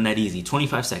 I can run that easy.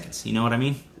 25 seconds. You know what I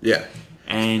mean? Yeah.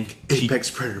 And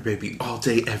Apex Predator, baby, all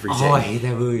day, every day. Oh, I hate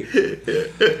that movie.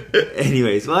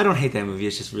 Anyways, well, I don't hate that movie.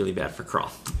 It's just really bad for Crawl.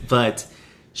 But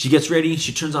she gets ready.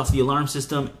 She turns off the alarm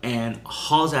system and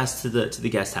hauls ass to the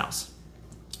guest house.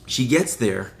 She gets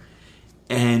there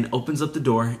and opens up the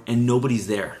door, and nobody's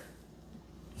there.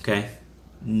 Okay?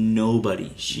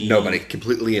 Nobody. Nobody.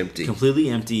 Completely empty. Completely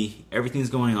empty. Everything's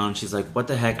going on. She's like, what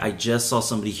the heck? I just saw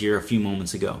somebody here a few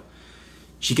moments ago.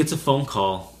 She gets a phone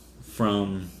call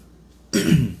from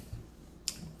the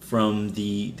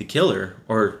killer,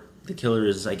 or the killer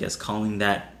is, I guess, calling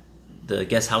the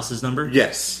guest house's number.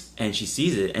 Yes. And she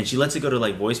sees it, and she lets it go to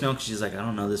like voicemail because she's like, I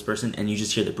don't know this person, and you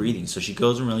just hear the breathing. So she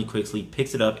goes in really quickly,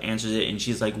 picks it up, answers it, and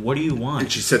she's like, what do you want?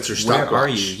 And she sets her stopwatch. Where are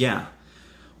you? Yeah.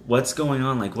 What's going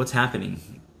on? Like, what's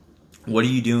happening? What are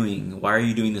you doing? Why are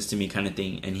you doing this to me? Kind of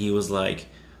thing. And he was like,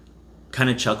 kind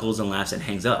of chuckles and laughs and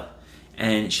hangs up.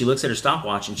 And she looks at her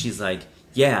stopwatch, and she's like,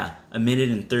 yeah, 1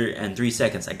 minute and 3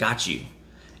 seconds. I got you.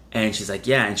 And she's like,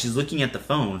 yeah. And she's looking at the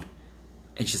phone,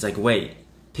 and she's like, wait.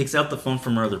 Picks out the phone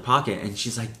from her other pocket, and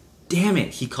she's like, damn it,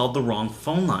 he called the wrong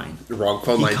phone line. The wrong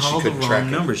phone line. He called the wrong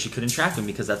number. She couldn't track him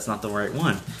because that's not the right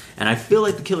one. And I feel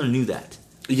like the killer knew that.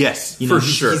 Yes, sure.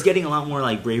 He's getting a lot more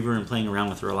like braver and playing around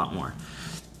with her a lot more.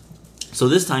 So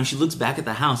this time she looks back at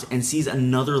the house and sees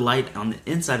another light on the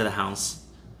inside of the house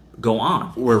go on.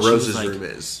 Where Rose's room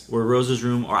is. Where Rose's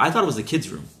room, or I thought it was the kids'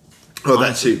 room. Oh,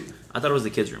 honestly, that too. I thought it was the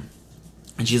kids' room.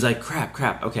 And she's like,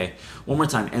 crap, okay, one more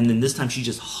time. And then this time she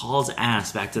just hauls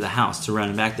ass back to the house to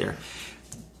run back there.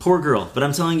 Poor girl. But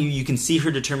I'm telling you, you can see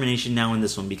her determination now in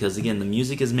this one because, again, the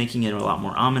music is making it a lot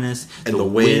more ominous. And the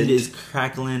wind is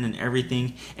crackling and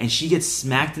everything. And she gets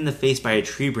smacked in the face by a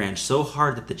tree branch so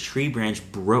hard that the tree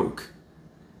branch broke,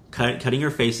 cutting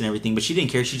her face and everything. But she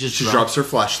didn't care. She drops her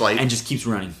flashlight. And just keeps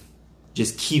running.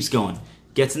 Just keeps going.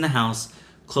 Gets in the house,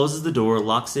 closes the door,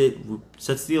 locks it,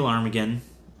 sets the alarm again,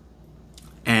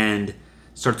 and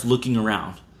starts looking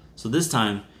around. So this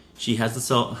time, she has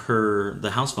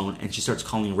the house phone, and she starts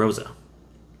calling Rosa.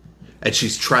 And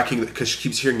she's tracking, because she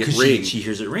keeps hearing it ring. She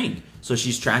hears it ring. So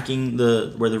she's tracking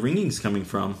where the ringing's coming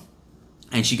from.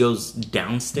 And she goes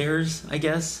downstairs, I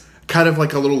guess. Kind of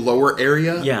like a little lower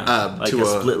area? Yeah, like a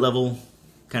split level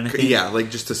kind of thing. Yeah,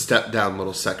 like just a step down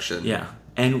little section. Yeah.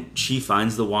 And she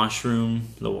finds the washroom,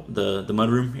 the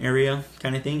mudroom area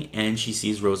kind of thing, and she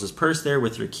sees Rose's purse there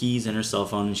with her keys and her cell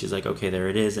phone, and she's like, okay, there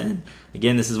it is. And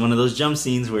again, this is one of those jump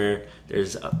scenes where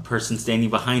there's a person standing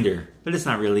behind her, but it's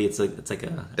not really. It's like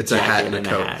a hat and a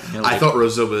coat. I thought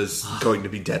Rosa was going to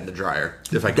be dead in the dryer.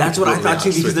 That's what I thought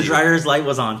too, because the dryer's light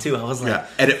was on too. I was like, yeah,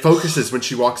 and it focuses when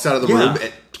she walks out of the room.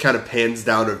 It kind of pans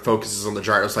down and focuses on the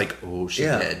dryer. I was like, oh, she's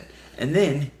dead. And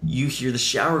then you hear the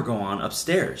shower go on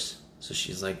upstairs. So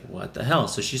she's like, what the hell?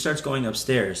 So she starts going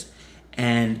upstairs.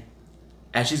 And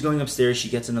as she's going upstairs, she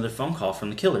gets another phone call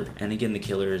from the killer. And again, the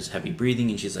killer is heavy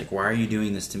breathing. And she's like, why are you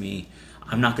doing this to me?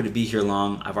 I'm not going to be here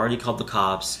long. I've already called the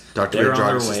cops. Dr.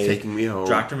 Mandrakis is taking me home.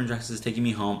 Dr. Mandrakis is taking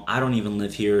me home. I don't even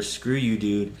live here. Screw you,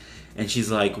 dude. And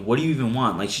she's like, what do you even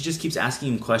want? Like, she just keeps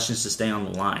asking him questions to stay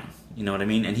on the line. You know what I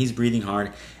mean? And he's breathing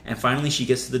hard. And finally, she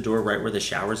gets to the door right where the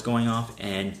shower's going off.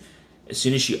 And as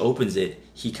soon as she opens it,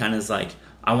 he kind of is like,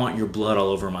 I want your blood all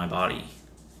over my body.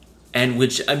 And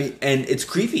it's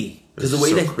creepy. Because the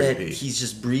way that he's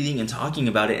just breathing and talking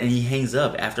about it, and he hangs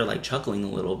up after like chuckling a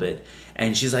little bit.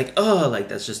 And she's like, oh, like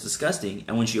that's just disgusting.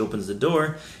 And when she opens the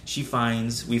door, we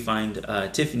find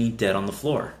Tiffany dead on the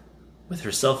floor with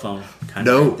her cell phone kind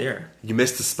of right there. You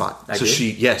missed the spot.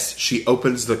 She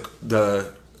opens the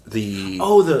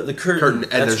curtain,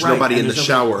 and there's nobody in the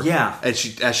shower. Yeah. And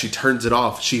as she turns it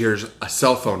off, she hears a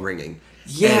cell phone ringing.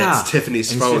 Yeah. And it's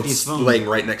Tiffany's phone laying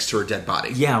right next to her dead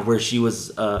body. Yeah, where she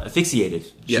was asphyxiated.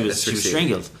 She was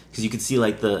strangled. Because you could see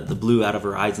like the blue out of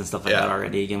her eyes and stuff like that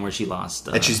already, again, where she lost.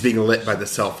 And she's being lit by the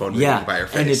cell phone ringing by her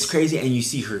face. And it's crazy. And you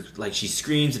see her, like, she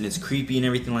screams and it's creepy and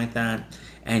everything like that.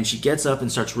 And she gets up and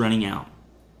starts running out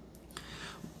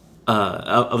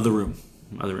of the room.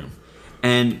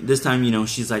 And this time,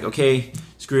 she's like, okay,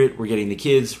 screw it. We're getting the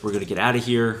kids. We're going to get out of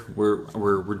here.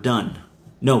 We're done.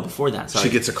 No, before that, sorry.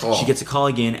 She gets a call. She gets a call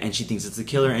again, and she thinks it's the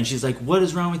killer. And she's like, what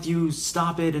is wrong with you?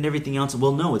 Stop it, and everything else.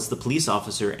 Well, no, it's the police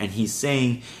officer. And he's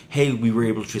saying, hey, we were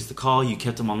able to trace the call. You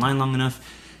kept him online long enough.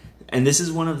 And this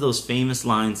is one of those famous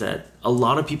lines that a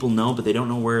lot of people know, but they don't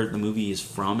know where the movie is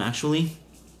from, actually.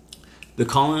 The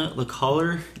calls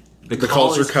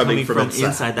are coming from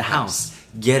inside the house.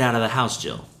 Get out of the house,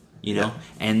 Jill.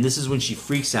 And this is when she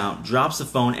freaks out, drops the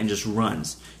phone, and just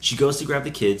runs. She goes to grab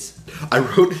the kids. I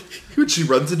wrote, when she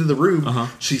runs into the room,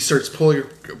 she starts pulling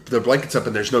the blankets up,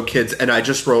 and there's no kids. And I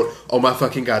just wrote, oh my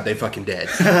fucking God, they fucking dead.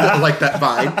 Like that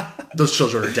vine. Those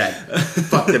children are dead.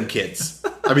 Fuck them kids.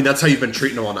 I mean, that's how you've been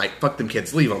treating them all night. Fuck them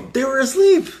kids. Leave them. They were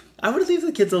asleep. I would leave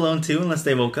the kids alone, too, unless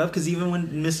they woke up. Because even when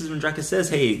Mrs. Mandrakis says,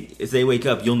 hey, if they wake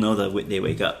up, you'll know that they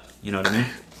wake up. You know what I mean?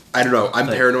 I don't know. I'm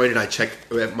paranoid, and I check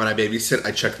when I babysit.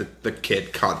 I check the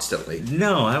kid constantly.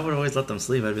 No, I would always let them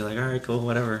sleep. I'd be like, all right, cool,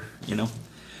 whatever,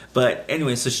 But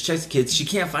anyway, so she checks the kids. She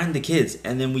can't find the kids,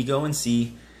 and then we go and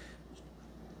see.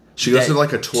 She goes to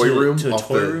like a toy room. To a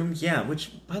toy room, yeah.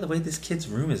 Which, by the way, this kid's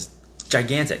room is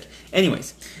gigantic.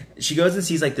 Anyways, she goes and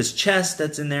sees like this chest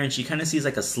that's in there, and she kind of sees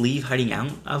like a sleeve hiding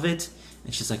out of it.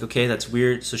 And she's like, okay, that's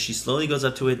weird. So she slowly goes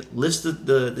up to it, lifts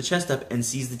the chest up, and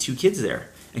sees the two kids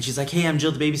there. And she's like, hey, I'm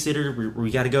Jill, the babysitter. We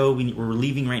got to go. We're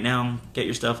leaving right now. Get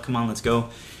your stuff. Come on, let's go.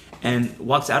 And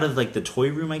walks out of, like, the toy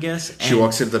room, I guess. She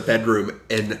walks into the bedroom,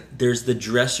 and there's the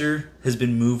dresser has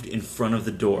been moved in front of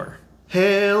the door.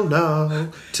 Hell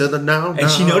no. To the no. And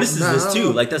she notices this,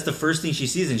 too. Like, that's the first thing she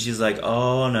sees. And she's like,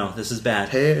 oh, no, this is bad.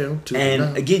 Hell to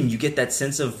and, again, you get that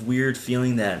sense of weird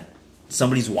feeling that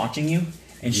somebody's watching you.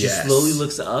 And she slowly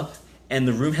looks up, and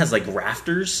the room has, like,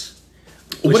 rafters.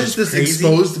 What is this crazy.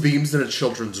 Exposed beams in a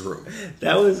children's room?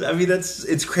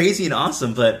 It's crazy and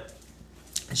awesome, but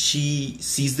she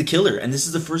sees the killer, and this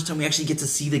is the first time we actually get to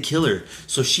see the killer.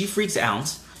 So she freaks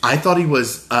out. I thought he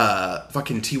was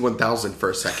fucking T-1000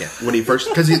 for a second when he first,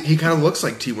 because he kind of looks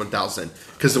like T-1000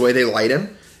 because the way they light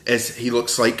him is he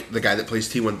looks like the guy that plays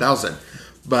T-1000.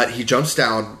 But he jumps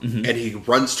down and he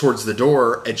runs towards the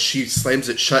door, and she slams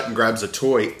it shut and grabs a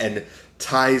toy and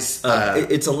ties.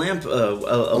 It's a lamp,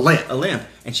 a lamp,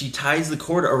 and she ties the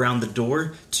cord around the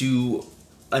door to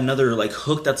another like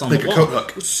hook that's on the wall. Coat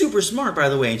hook. Super smart, by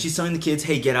the way. And she's telling the kids,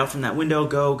 "Hey, get out from that window,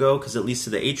 go, because it leads to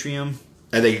the atrium."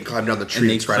 And they can climb down the tree.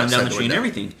 And they climb down the tree and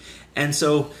everything. And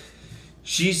so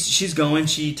she's going.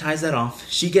 She ties that off.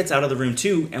 She gets out of the room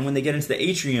too. And when they get into the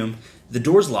atrium, the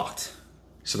door's locked.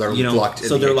 So they're locked.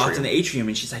 Locked in the atrium.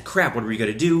 And she's like, "Crap! What are we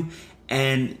gonna do?"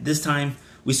 And this time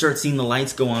we start seeing the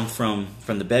lights go on from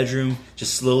the bedroom,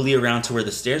 just slowly around to where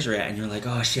the stairs are at. And you're like,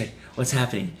 "Oh shit! What's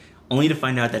happening?" Only to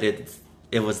find out that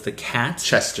it was the cat,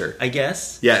 Chester. I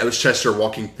guess. Yeah, it was Chester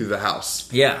walking through the house.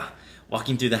 Yeah,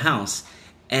 walking through the house.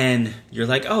 And you're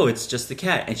like, oh, it's just the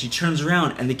cat. And she turns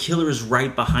around, and the killer is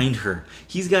right behind her.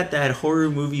 He's got that horror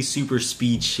movie super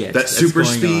speed shit. That super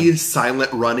speed,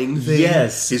 silent running thing.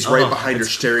 Yes. He's right behind her,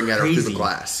 staring at her through the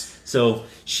glass. So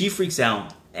she freaks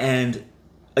out. And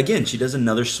again, she does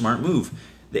another smart move.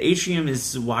 The atrium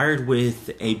is wired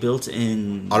with a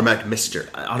built-in... automatic mister.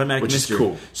 Which is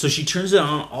cool. So she turns it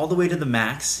on all the way to the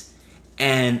max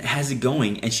and has it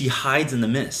going, and she hides in the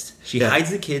mist. She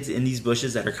hides the kids in these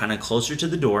bushes that are kind of closer to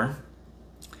the door,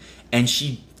 and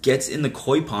she gets in the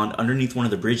koi pond underneath one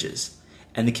of the bridges.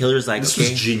 And the killer's like, this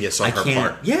was genius on her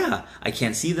part. Yeah, I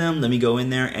can't see them. Let me go in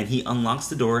there. And he unlocks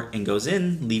the door and goes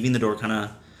in, leaving the door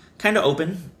kind of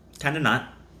open, kind of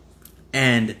not.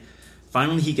 And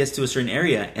finally he gets to a certain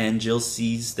area, and Jill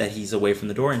sees that he's away from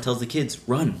the door and tells the kids,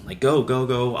 run, like go,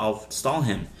 I'll stall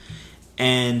him.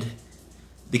 And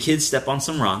the kids step on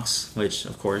some rocks, which,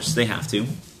 of course, they have to.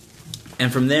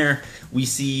 And from there, we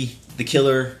see the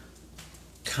killer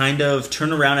kind of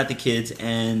turn around at the kids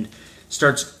and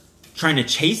starts trying to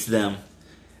chase them.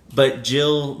 But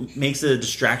Jill makes a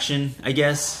distraction, I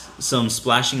guess, some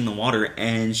splashing in the water,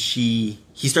 and he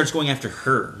starts going after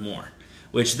her more.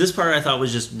 Which this part I thought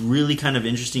was just really kind of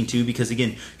interesting too, because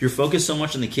again, you're focused so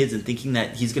much on the kids and thinking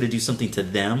that he's going to do something to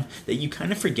them that you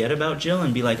kind of forget about Jill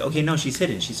and be like, okay, no, she's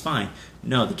hidden, she's fine.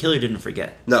 No, the killer didn't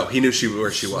forget. No, he knew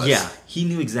where she was. Yeah, he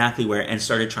knew exactly where, and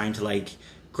started trying to like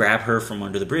grab her from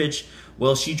under the bridge.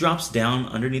 Well, she drops down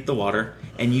underneath the water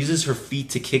and uses her feet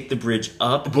to kick the bridge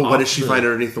up. But what does she find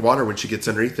underneath the water when she gets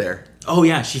underneath there? Oh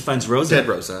yeah, she finds Rosa.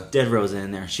 Dead Rosa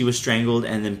in there. She was strangled,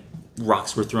 and then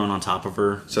rocks were thrown on top of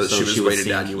her, so she was weighted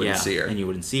down. You wouldn't see her, and you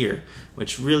wouldn't see her,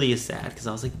 which really is sad because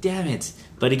I was like, "Damn it!"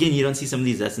 But again, you don't see some of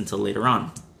these deaths until later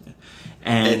on.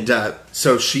 And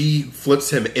so she flips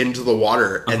him into the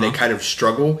water, and they kind of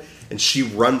struggle, and she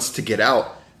runs to get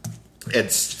out,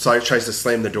 and Sawyer tries to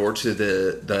slam the door to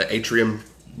the atrium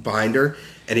behind her,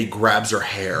 and he grabs her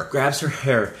hair.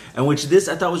 And which this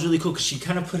I thought was really cool because she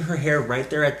kind of put her hair right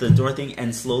there at the door thing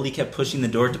and slowly kept pushing the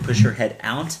door to push her head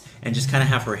out and just kind of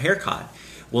have her hair caught.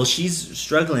 Well, she's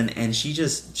struggling, and she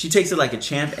takes it like a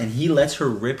champ, and he lets her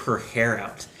rip her hair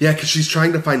out. Yeah, because she's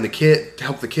trying to find to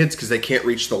help the kids because they can't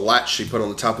reach the latch she put on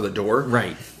the top of the door.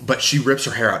 Right. But she rips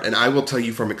her hair out, and I will tell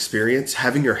you from experience,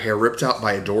 having your hair ripped out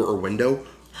by a door or window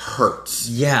hurts.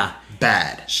 Yeah.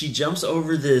 Bad. She jumps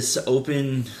over this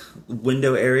open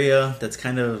window area that's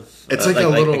kind of... It's like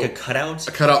a cutout.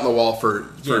 A cutout in the wall for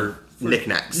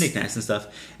knickknacks. Knickknacks and stuff.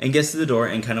 And gets to the door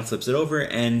and kind of flips it over,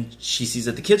 and she sees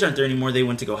that the kids aren't there anymore. They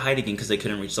went to go hide again because they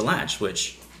couldn't reach the latch,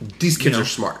 which... These kids are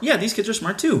smart. Yeah, these kids are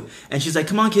smart too. And she's like,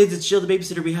 come on kids, it's Jill the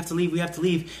babysitter, we have to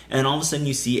leave. And all of a sudden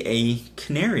you see a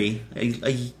canary,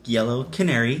 a yellow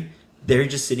canary, there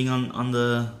just sitting on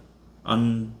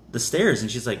the stairs,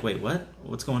 and she's like, wait, what?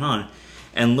 What's going on?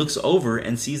 And looks over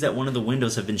and sees that one of the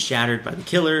windows have been shattered by the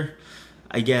killer,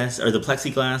 I guess, or the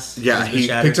plexiglass. Yeah, he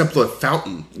picked up the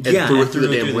fountain and threw it through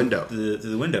the damn window. Through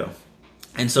the window.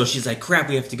 And so she's like, crap,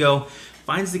 we have to go.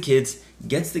 Finds the kids,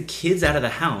 gets the kids out of the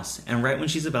house, and right when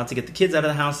she's about to get the kids out of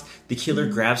the house, the killer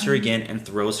grabs her again and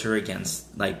throws her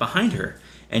against, like, behind her.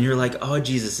 And you're like, oh,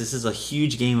 Jesus, this is a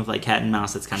huge game of, like, cat and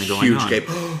mouse that's kind of going on. Huge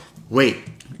game. Wait.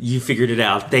 You figured it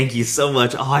out. Thank you so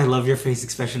much. Oh, I love your face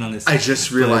expression on this. I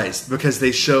just realized, because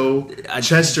they show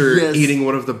Chester eating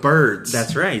one of the birds.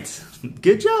 That's right.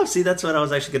 Good job. See, that's what I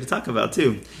was actually going to talk about,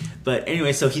 too. But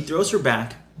anyway, so he throws her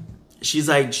back. She's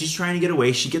trying to get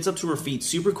away. She gets up to her feet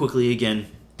super quickly again.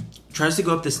 tries to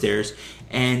go up the stairs,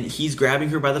 and he's grabbing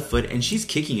her by the foot, and she's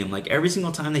kicking him. Like, every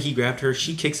single time that he grabbed her,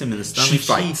 she kicks him in the stomach. She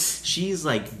fights. She's,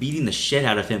 like, beating the shit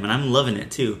out of him, and I'm loving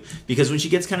it, too. Because when she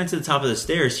gets kind of to the top of the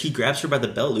stairs, he grabs her by the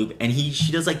belt loop, and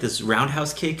she does, like, this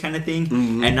roundhouse kick kind of thing,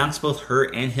 and knocks both her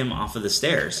and him off of the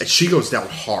stairs. And she goes down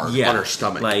hard on her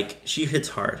stomach. Like, she hits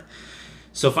hard.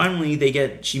 So finally,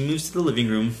 she moves to the living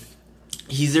room.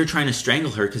 He's there trying to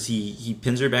strangle her because he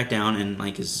pins her back down and,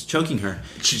 like, is choking her.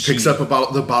 She picks up the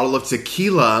bottle of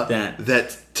tequila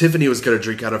that Tiffany was going to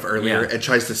drink out of earlier and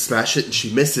tries to smash it, and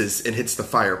she misses and hits the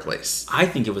fireplace. I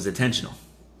think it was intentional.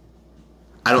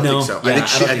 I don't think so.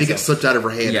 I think it slipped out of her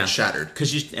hand and shattered.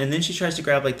 And then she tries to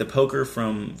grab, like, the poker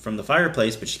from the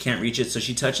fireplace, but she can't reach it, so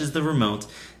she touches the remote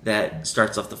that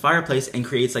starts off the fireplace and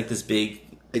creates, like, this big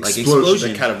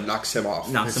explosion that kind of knocks him off.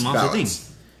 Knocks him off the thing.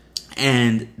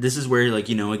 And this is where, like,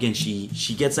 you know, again, she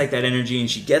gets, like, that energy, and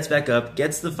she gets back up,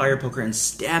 gets the fire poker, and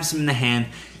stabs him in the hand,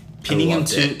 pinning him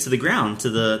to the ground, to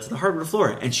the hardwood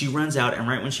floor. And she runs out, and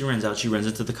right when she runs out, she runs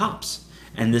into the cops.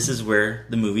 And this is where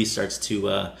the movie starts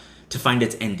to find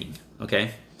its ending,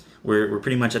 okay? We're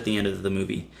pretty much at the end of the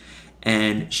movie.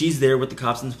 And she's there with the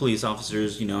cops and the police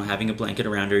officers, you know, having a blanket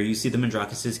around her. You see the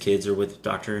Mandrakis' kids are with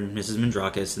Dr. and Mrs.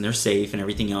 Mandrakis, and they're safe and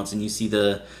everything else. And you see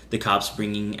the cops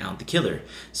bringing out the killer.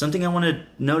 Something I want to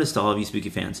notice to all of you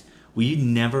spooky fans. We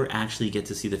never actually get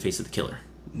to see the face of the killer.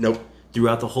 Nope.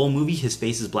 Throughout the whole movie, his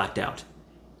face is blacked out.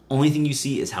 Only thing you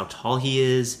see is how tall he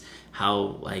is,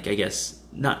 how, like, I guess,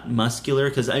 not muscular,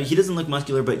 because he doesn't look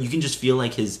muscular, but you can just feel,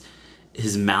 like, his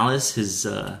malice, his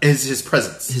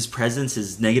presence,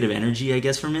 his negative energy, I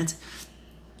guess, from it.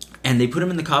 And they put him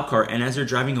in the cop car, and as they're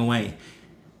driving away,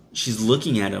 she's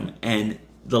looking at him, and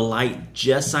the light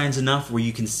just shines enough where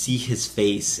you can see his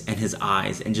face and his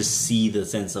eyes, and just see the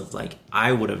sense of, like,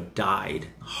 I would have died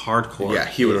hardcore. Yeah,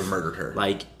 he would have murdered her.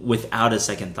 Like, without a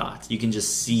second thought. You can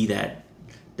just see that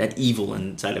evil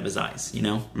inside of his eyes, you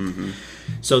know? Mm-hmm.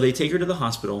 So they take her to the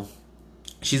hospital.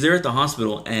 She's there at the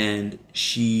hospital, and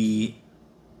she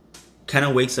kind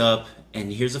of wakes up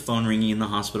and hears a phone ringing in the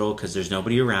hospital because there's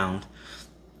nobody around.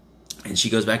 And she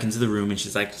goes back into the room, and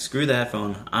she's like, screw that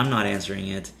phone, I'm not answering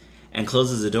it. And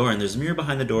closes the door, and there's a mirror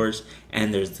behind the doors,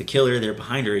 and there's the killer there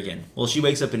behind her again. Well, she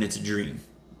wakes up and it's a dream.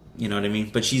 You know what I mean?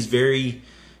 But she's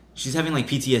having, like,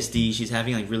 PTSD. She's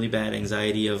having, like, really bad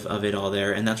anxiety of it all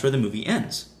there. And that's where the movie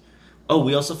ends. Oh,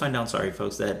 we also find out, sorry,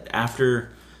 folks, that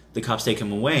after the cops take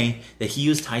him away, that he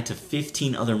was tied to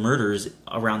 15 other murders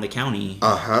around the county.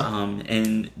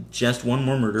 And just one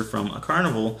more murder from a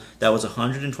carnival that was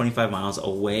 125 miles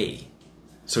away.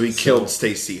 So he killed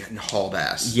Stacy and hauled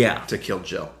ass to kill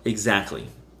Jill. Exactly.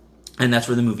 And that's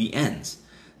where the movie ends.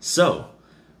 So,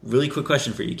 really quick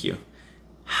question for you, Q.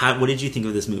 What did you think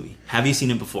of this movie? Have you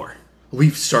seen it before?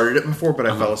 We've started it before, but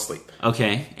I fell asleep.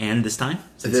 Okay, and this time?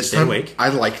 This time, awake? I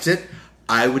liked it.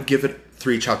 I would give it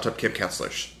 3 chopped up camp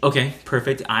counselors. Okay,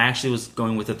 perfect. I actually was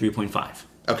going with a 3.5.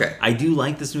 Okay. I do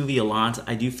like this movie a lot.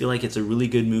 I do feel like it's a really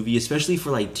good movie, especially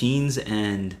for, like, teens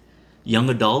and young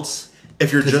adults.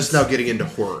 If you're just now getting into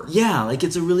horror. Yeah, like,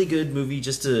 it's a really good movie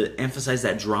just to emphasize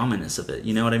that draminess of it.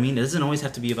 You know what I mean? It doesn't always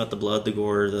have to be about the blood, the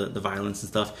gore, the violence and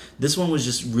stuff. This one was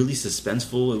just really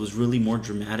suspenseful. It was really more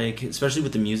dramatic, especially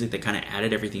with the music that kind of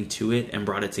added everything to it and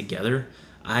brought it together.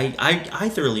 I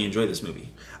thoroughly enjoy this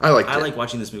movie. I like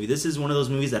watching this movie. This is one of those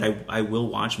movies that I will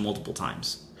watch multiple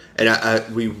times. And I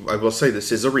will say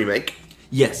this is a remake.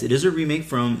 Yes, it is a remake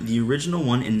from the original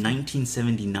one in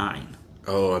 1979.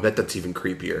 Oh, I bet that's even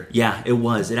creepier. Yeah, it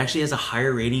was. It actually has a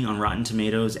higher rating on Rotten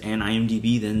Tomatoes and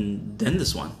IMDb than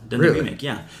this one, than really? The remake.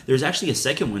 Yeah, there's actually a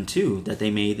second one too that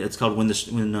they made. It's called When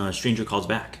Stranger Calls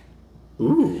Back.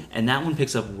 Ooh, and that one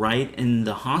picks up right in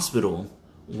the hospital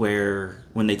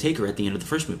when they take her at the end of the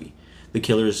first movie. The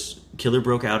killer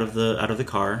broke out of the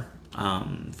car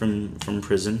from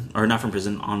prison, or not from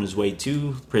prison, on his way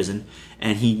to prison,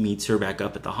 and he meets her back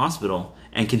up at the hospital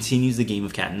and continues the game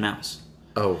of cat and mouse.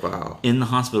 Oh, wow. In the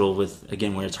hospital where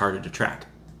it's harder to track.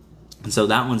 And so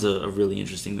that one's a really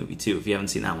interesting movie, too, if you haven't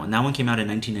seen that one. That one came out in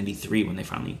 1993 when they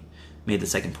finally made the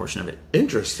second portion of it.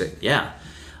 Interesting. Yeah.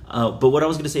 But what I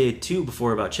was going to say, too,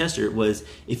 before about Chester was,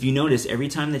 if you notice, every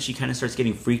time that she kind of starts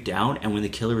getting freaked out and when the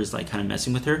killer is, like, kind of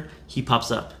messing with her, he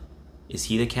pops up. Is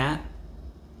he the cat?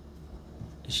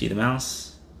 Is she the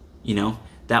mouse? You know?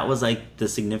 That was, like, the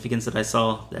significance that I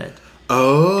saw, that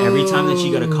every time that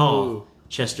she got a call,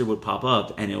 Chester would pop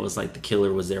up, and it was like the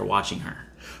killer was there watching her.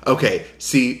 Okay,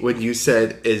 see, when you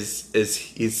said, is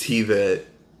he the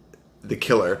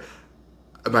killer,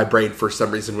 my brain for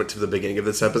some reason went to the beginning of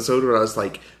this episode where I was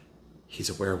like, he's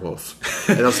a werewolf.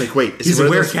 And I was like, wait, he's a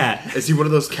werecat. Is he one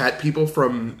of those cat people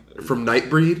from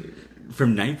Nightbreed?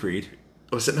 From Nightbreed?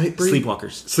 Was it Nightbreed?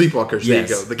 Sleepwalkers. Sleepwalkers, Yes.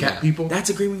 there you go. The cat Yeah. people. That's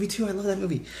a great movie too. I love that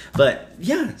movie. But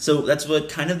yeah, so that's what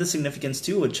kind of the significance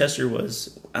too with Chester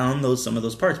was on some of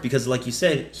those parts, because like you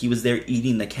said, he was there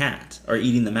eating the cat or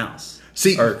eating the mouse.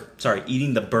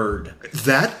 Eating the bird.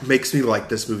 That makes me like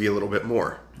this movie a little bit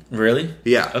more. Really?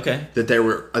 Yeah. Okay. That there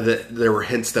were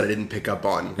hints that I didn't pick up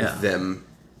on with them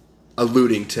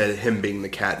alluding to him being the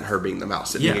cat and her being the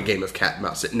mouse. It being a game of cat and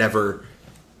mouse. It never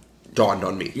dawned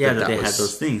on me. Yeah, that they had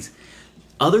those things.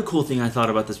 Other cool thing I thought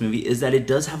about this movie is that it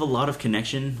does have a lot of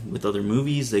connection with other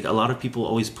movies. Like, a lot of people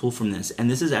always pull from this,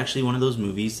 and this is actually one of those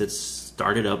movies that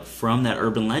started up from that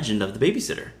urban legend of The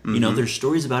Babysitter. Mm-hmm. You know, there's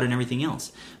stories about it and everything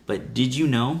else. But did you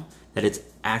know that it's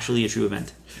actually a true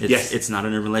event? Yes. It's not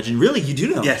an urban legend. Really? You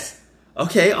do know? Yes.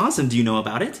 Okay, awesome. Do you know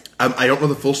about it? I don't know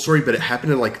the full story, but it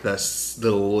happened in like the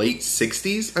late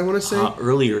 60s, I want to say.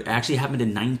 Earlier. It actually happened in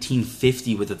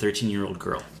 1950 with a 13-year-old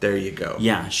girl. There you go.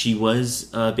 Yeah, she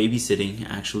was babysitting,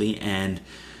 actually, and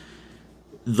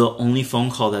the only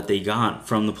phone call that they got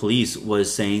from the police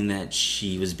was saying that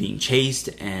she was being chased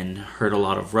and heard a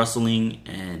lot of rustling,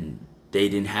 and they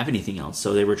didn't have anything else.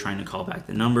 So they were trying to call back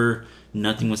the number.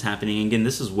 Nothing was happening. Again,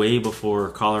 this is way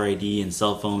before caller ID and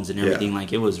cell phones and everything. Yeah.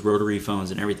 Like, it was rotary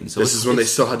phones and everything. So this is when they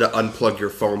still had to unplug your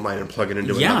phone line and plug it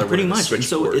into another one. Yeah, pretty much. And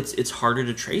so it's harder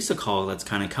to trace a call that's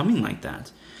kind of coming like that.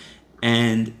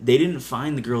 And they didn't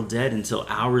find the girl dead until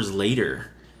hours later,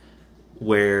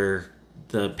 where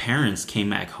the parents came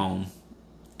back home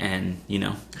and,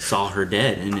 saw her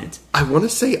dead. And I want to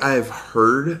say I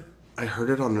heard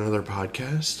it on another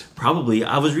podcast. Probably.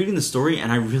 I was reading the story,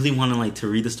 and I really want to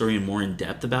read the story more in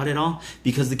depth about it all,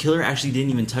 because the killer actually didn't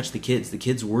even touch the kids. The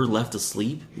kids were left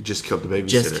asleep. He just killed the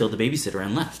babysitter.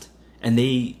 And left. And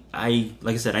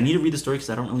like I said, I need to read the story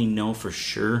because I don't really know for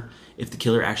sure if the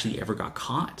killer actually ever got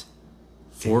caught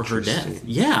for her death.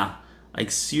 Yeah.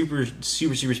 Like, super,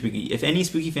 super, super spooky. If any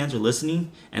spooky fans are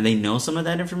listening and they know some of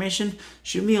that information,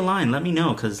 shoot me a line. Let me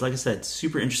know, because like I said,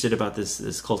 super interested about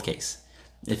this cold case.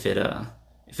 If it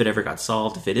ever got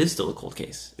solved, if it is still a cold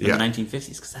case in the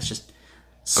 1950s, because that's just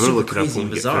super crazy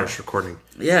and bizarre. I'm gonna look it up when we get finished recording.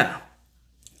 Yeah,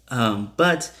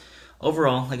 but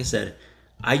overall, like I said,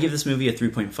 I give this movie a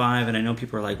 3.5, and I know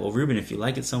people are like, "Well, Ruben, if you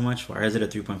like it so much, why is it a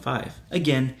 3.5?"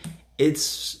 Again, it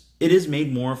is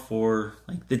made more for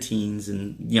like the teens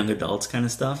and young adults kind of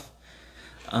stuff.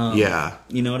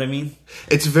 You know what I mean?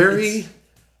 It's very.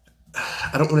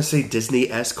 I don't want to say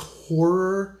Disney-esque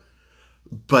horror.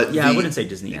 But I wouldn't say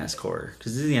Disney-esque horror,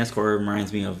 because Disney-esque horror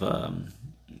reminds me of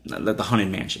the Haunted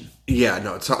Mansion. Yeah,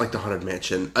 no, it's not like the Haunted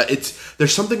Mansion.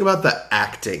 There's something about the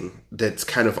acting that's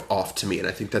kind of off to me, and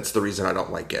I think that's the reason I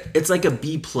don't like it. It's like a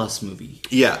B+ movie.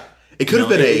 Yeah, it could have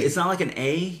been It's not like an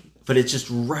A, but it's just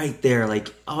right there.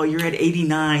 Like, oh, you're at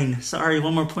 89. Sorry,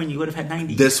 one more point, you would have had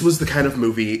 90. This was the kind of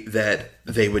movie that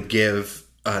they would give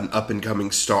an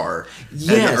up-and-coming star in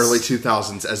the early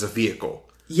 2000s as a vehicle.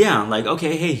 Yeah, like,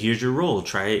 okay, hey, here's your role.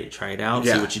 Try it out,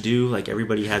 see what you do. Like,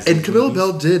 everybody has... And Camilla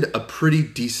Bell did a pretty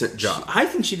decent job. I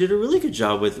think she did a really good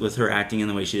job with her acting and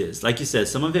the way she is. Like you said,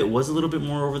 some of it was a little bit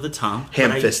more over the top.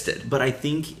 Ham-fisted. But I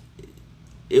think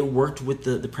it worked with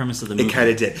the premise of the movie. It kind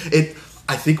of did.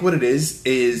 I think what it is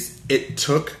it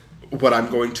took what I'm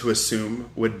going to assume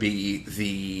would be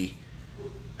the...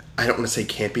 I don't want to say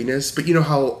campiness, but you know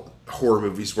how horror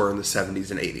movies were in the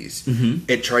 70s and 80s? Mm-hmm.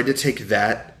 It tried to take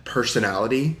that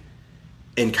personality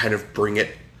and kind of bring it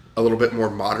a little bit more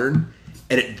modern,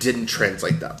 and it didn't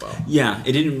translate that well. Yeah,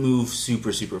 it didn't move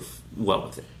super, super well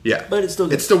with it. Yeah. But it still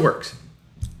good. It still worked.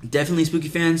 Definitely, spooky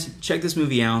fans, check this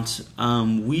movie out.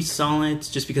 We saw it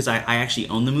just because I actually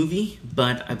own the movie,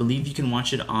 but I believe you can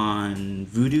watch it on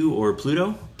Vudu or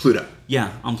Pluto. Pluto.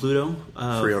 Yeah, on Pluto.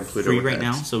 Free on Pluto. Free right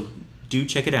now, so do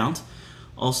check it out.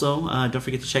 Also, don't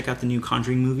forget to check out the new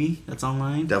Conjuring movie that's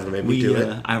online. Devil Made Me Do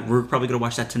It. We're probably going to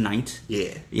watch that tonight.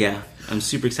 Yeah. Yeah, I'm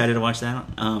super excited to watch that.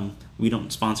 We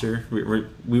don't sponsor.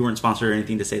 We weren't sponsored or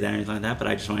anything to say that or anything like that, but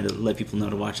I just wanted to let people know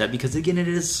to watch that because, again, it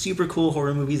is super cool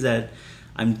horror movies that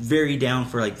I'm very down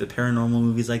for, like the paranormal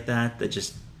movies like that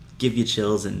just give you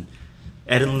chills. And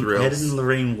Ed and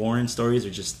Lorraine Warren stories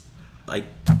are just like...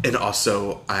 And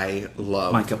also, I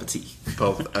love... my cup of tea.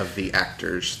 Both of the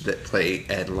actors that play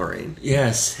Ed and Lorraine.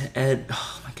 Yes, Ed.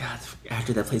 Oh my God, the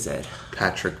actor that plays Ed.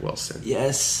 Patrick Wilson.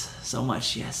 Yes, so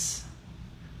much, yes.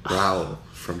 Wow,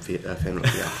 from Phantom of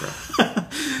the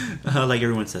Opera. Like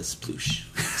everyone says, sploosh.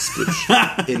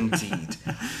 Sploosh. Indeed.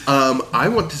 I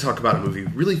want to talk about a movie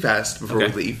really fast before we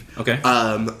leave. Okay.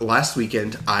 Last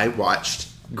weekend, I watched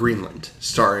Greenland,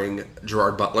 starring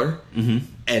Gerard Butler,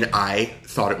 and I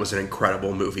thought it was an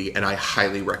incredible movie, and I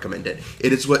highly recommend it.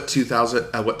 It is what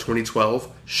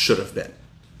 2012 should have been.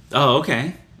 Oh,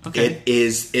 okay. Okay.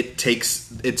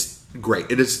 It's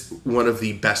great. It is one of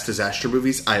the best disaster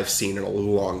movies I have seen in a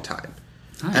long time.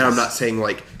 Nice. And I'm not saying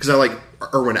because I like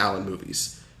Irwin Allen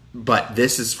movies, but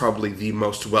this is probably the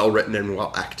most well written and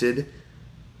well acted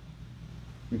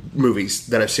movies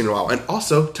that I've seen in a while, and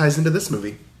also ties into this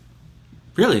movie.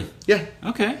 Really? Yeah.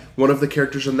 Okay. One of the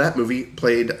characters in that movie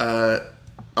played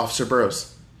Officer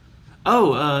Burroughs.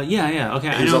 Oh, yeah.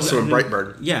 Okay. He was also in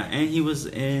Brightburn. Yeah, and he was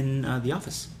in The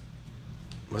Office.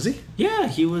 Was he? Yeah,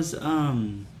 he was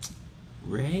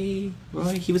Roy.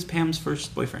 He was Pam's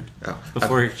first boyfriend. Oh,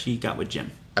 before she got with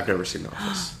Jim. I've never seen The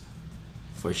Office.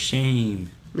 For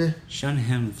shame. Meh. Shun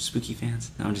him, spooky fans.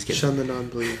 No, I'm just kidding. Shun the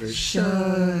non-believers.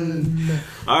 Shun.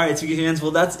 All right, spooky fans.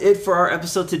 Well, that's it for our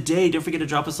episode today. Don't forget to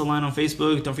drop us a line on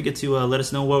Facebook. Don't forget to let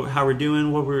us know how we're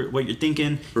doing, what you're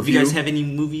thinking. Review. If you guys have any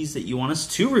movies that you want us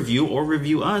to review or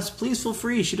review us, please feel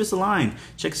free. Shoot us a line.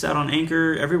 Check us out on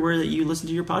Anchor, everywhere that you listen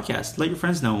to your podcast. Let your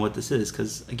friends know what this is,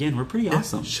 because again, we're pretty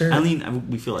awesome. Sure. Eileen,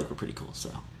 we feel like we're pretty cool. So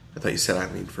I thought you said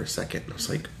Eileen for a second. I was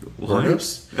like,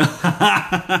 Warnos?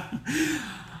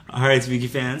 All right, spooky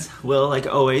fans. Well, like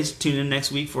always, tune in next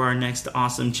week for our next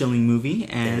awesome chilling movie,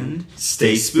 and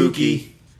stay spooky.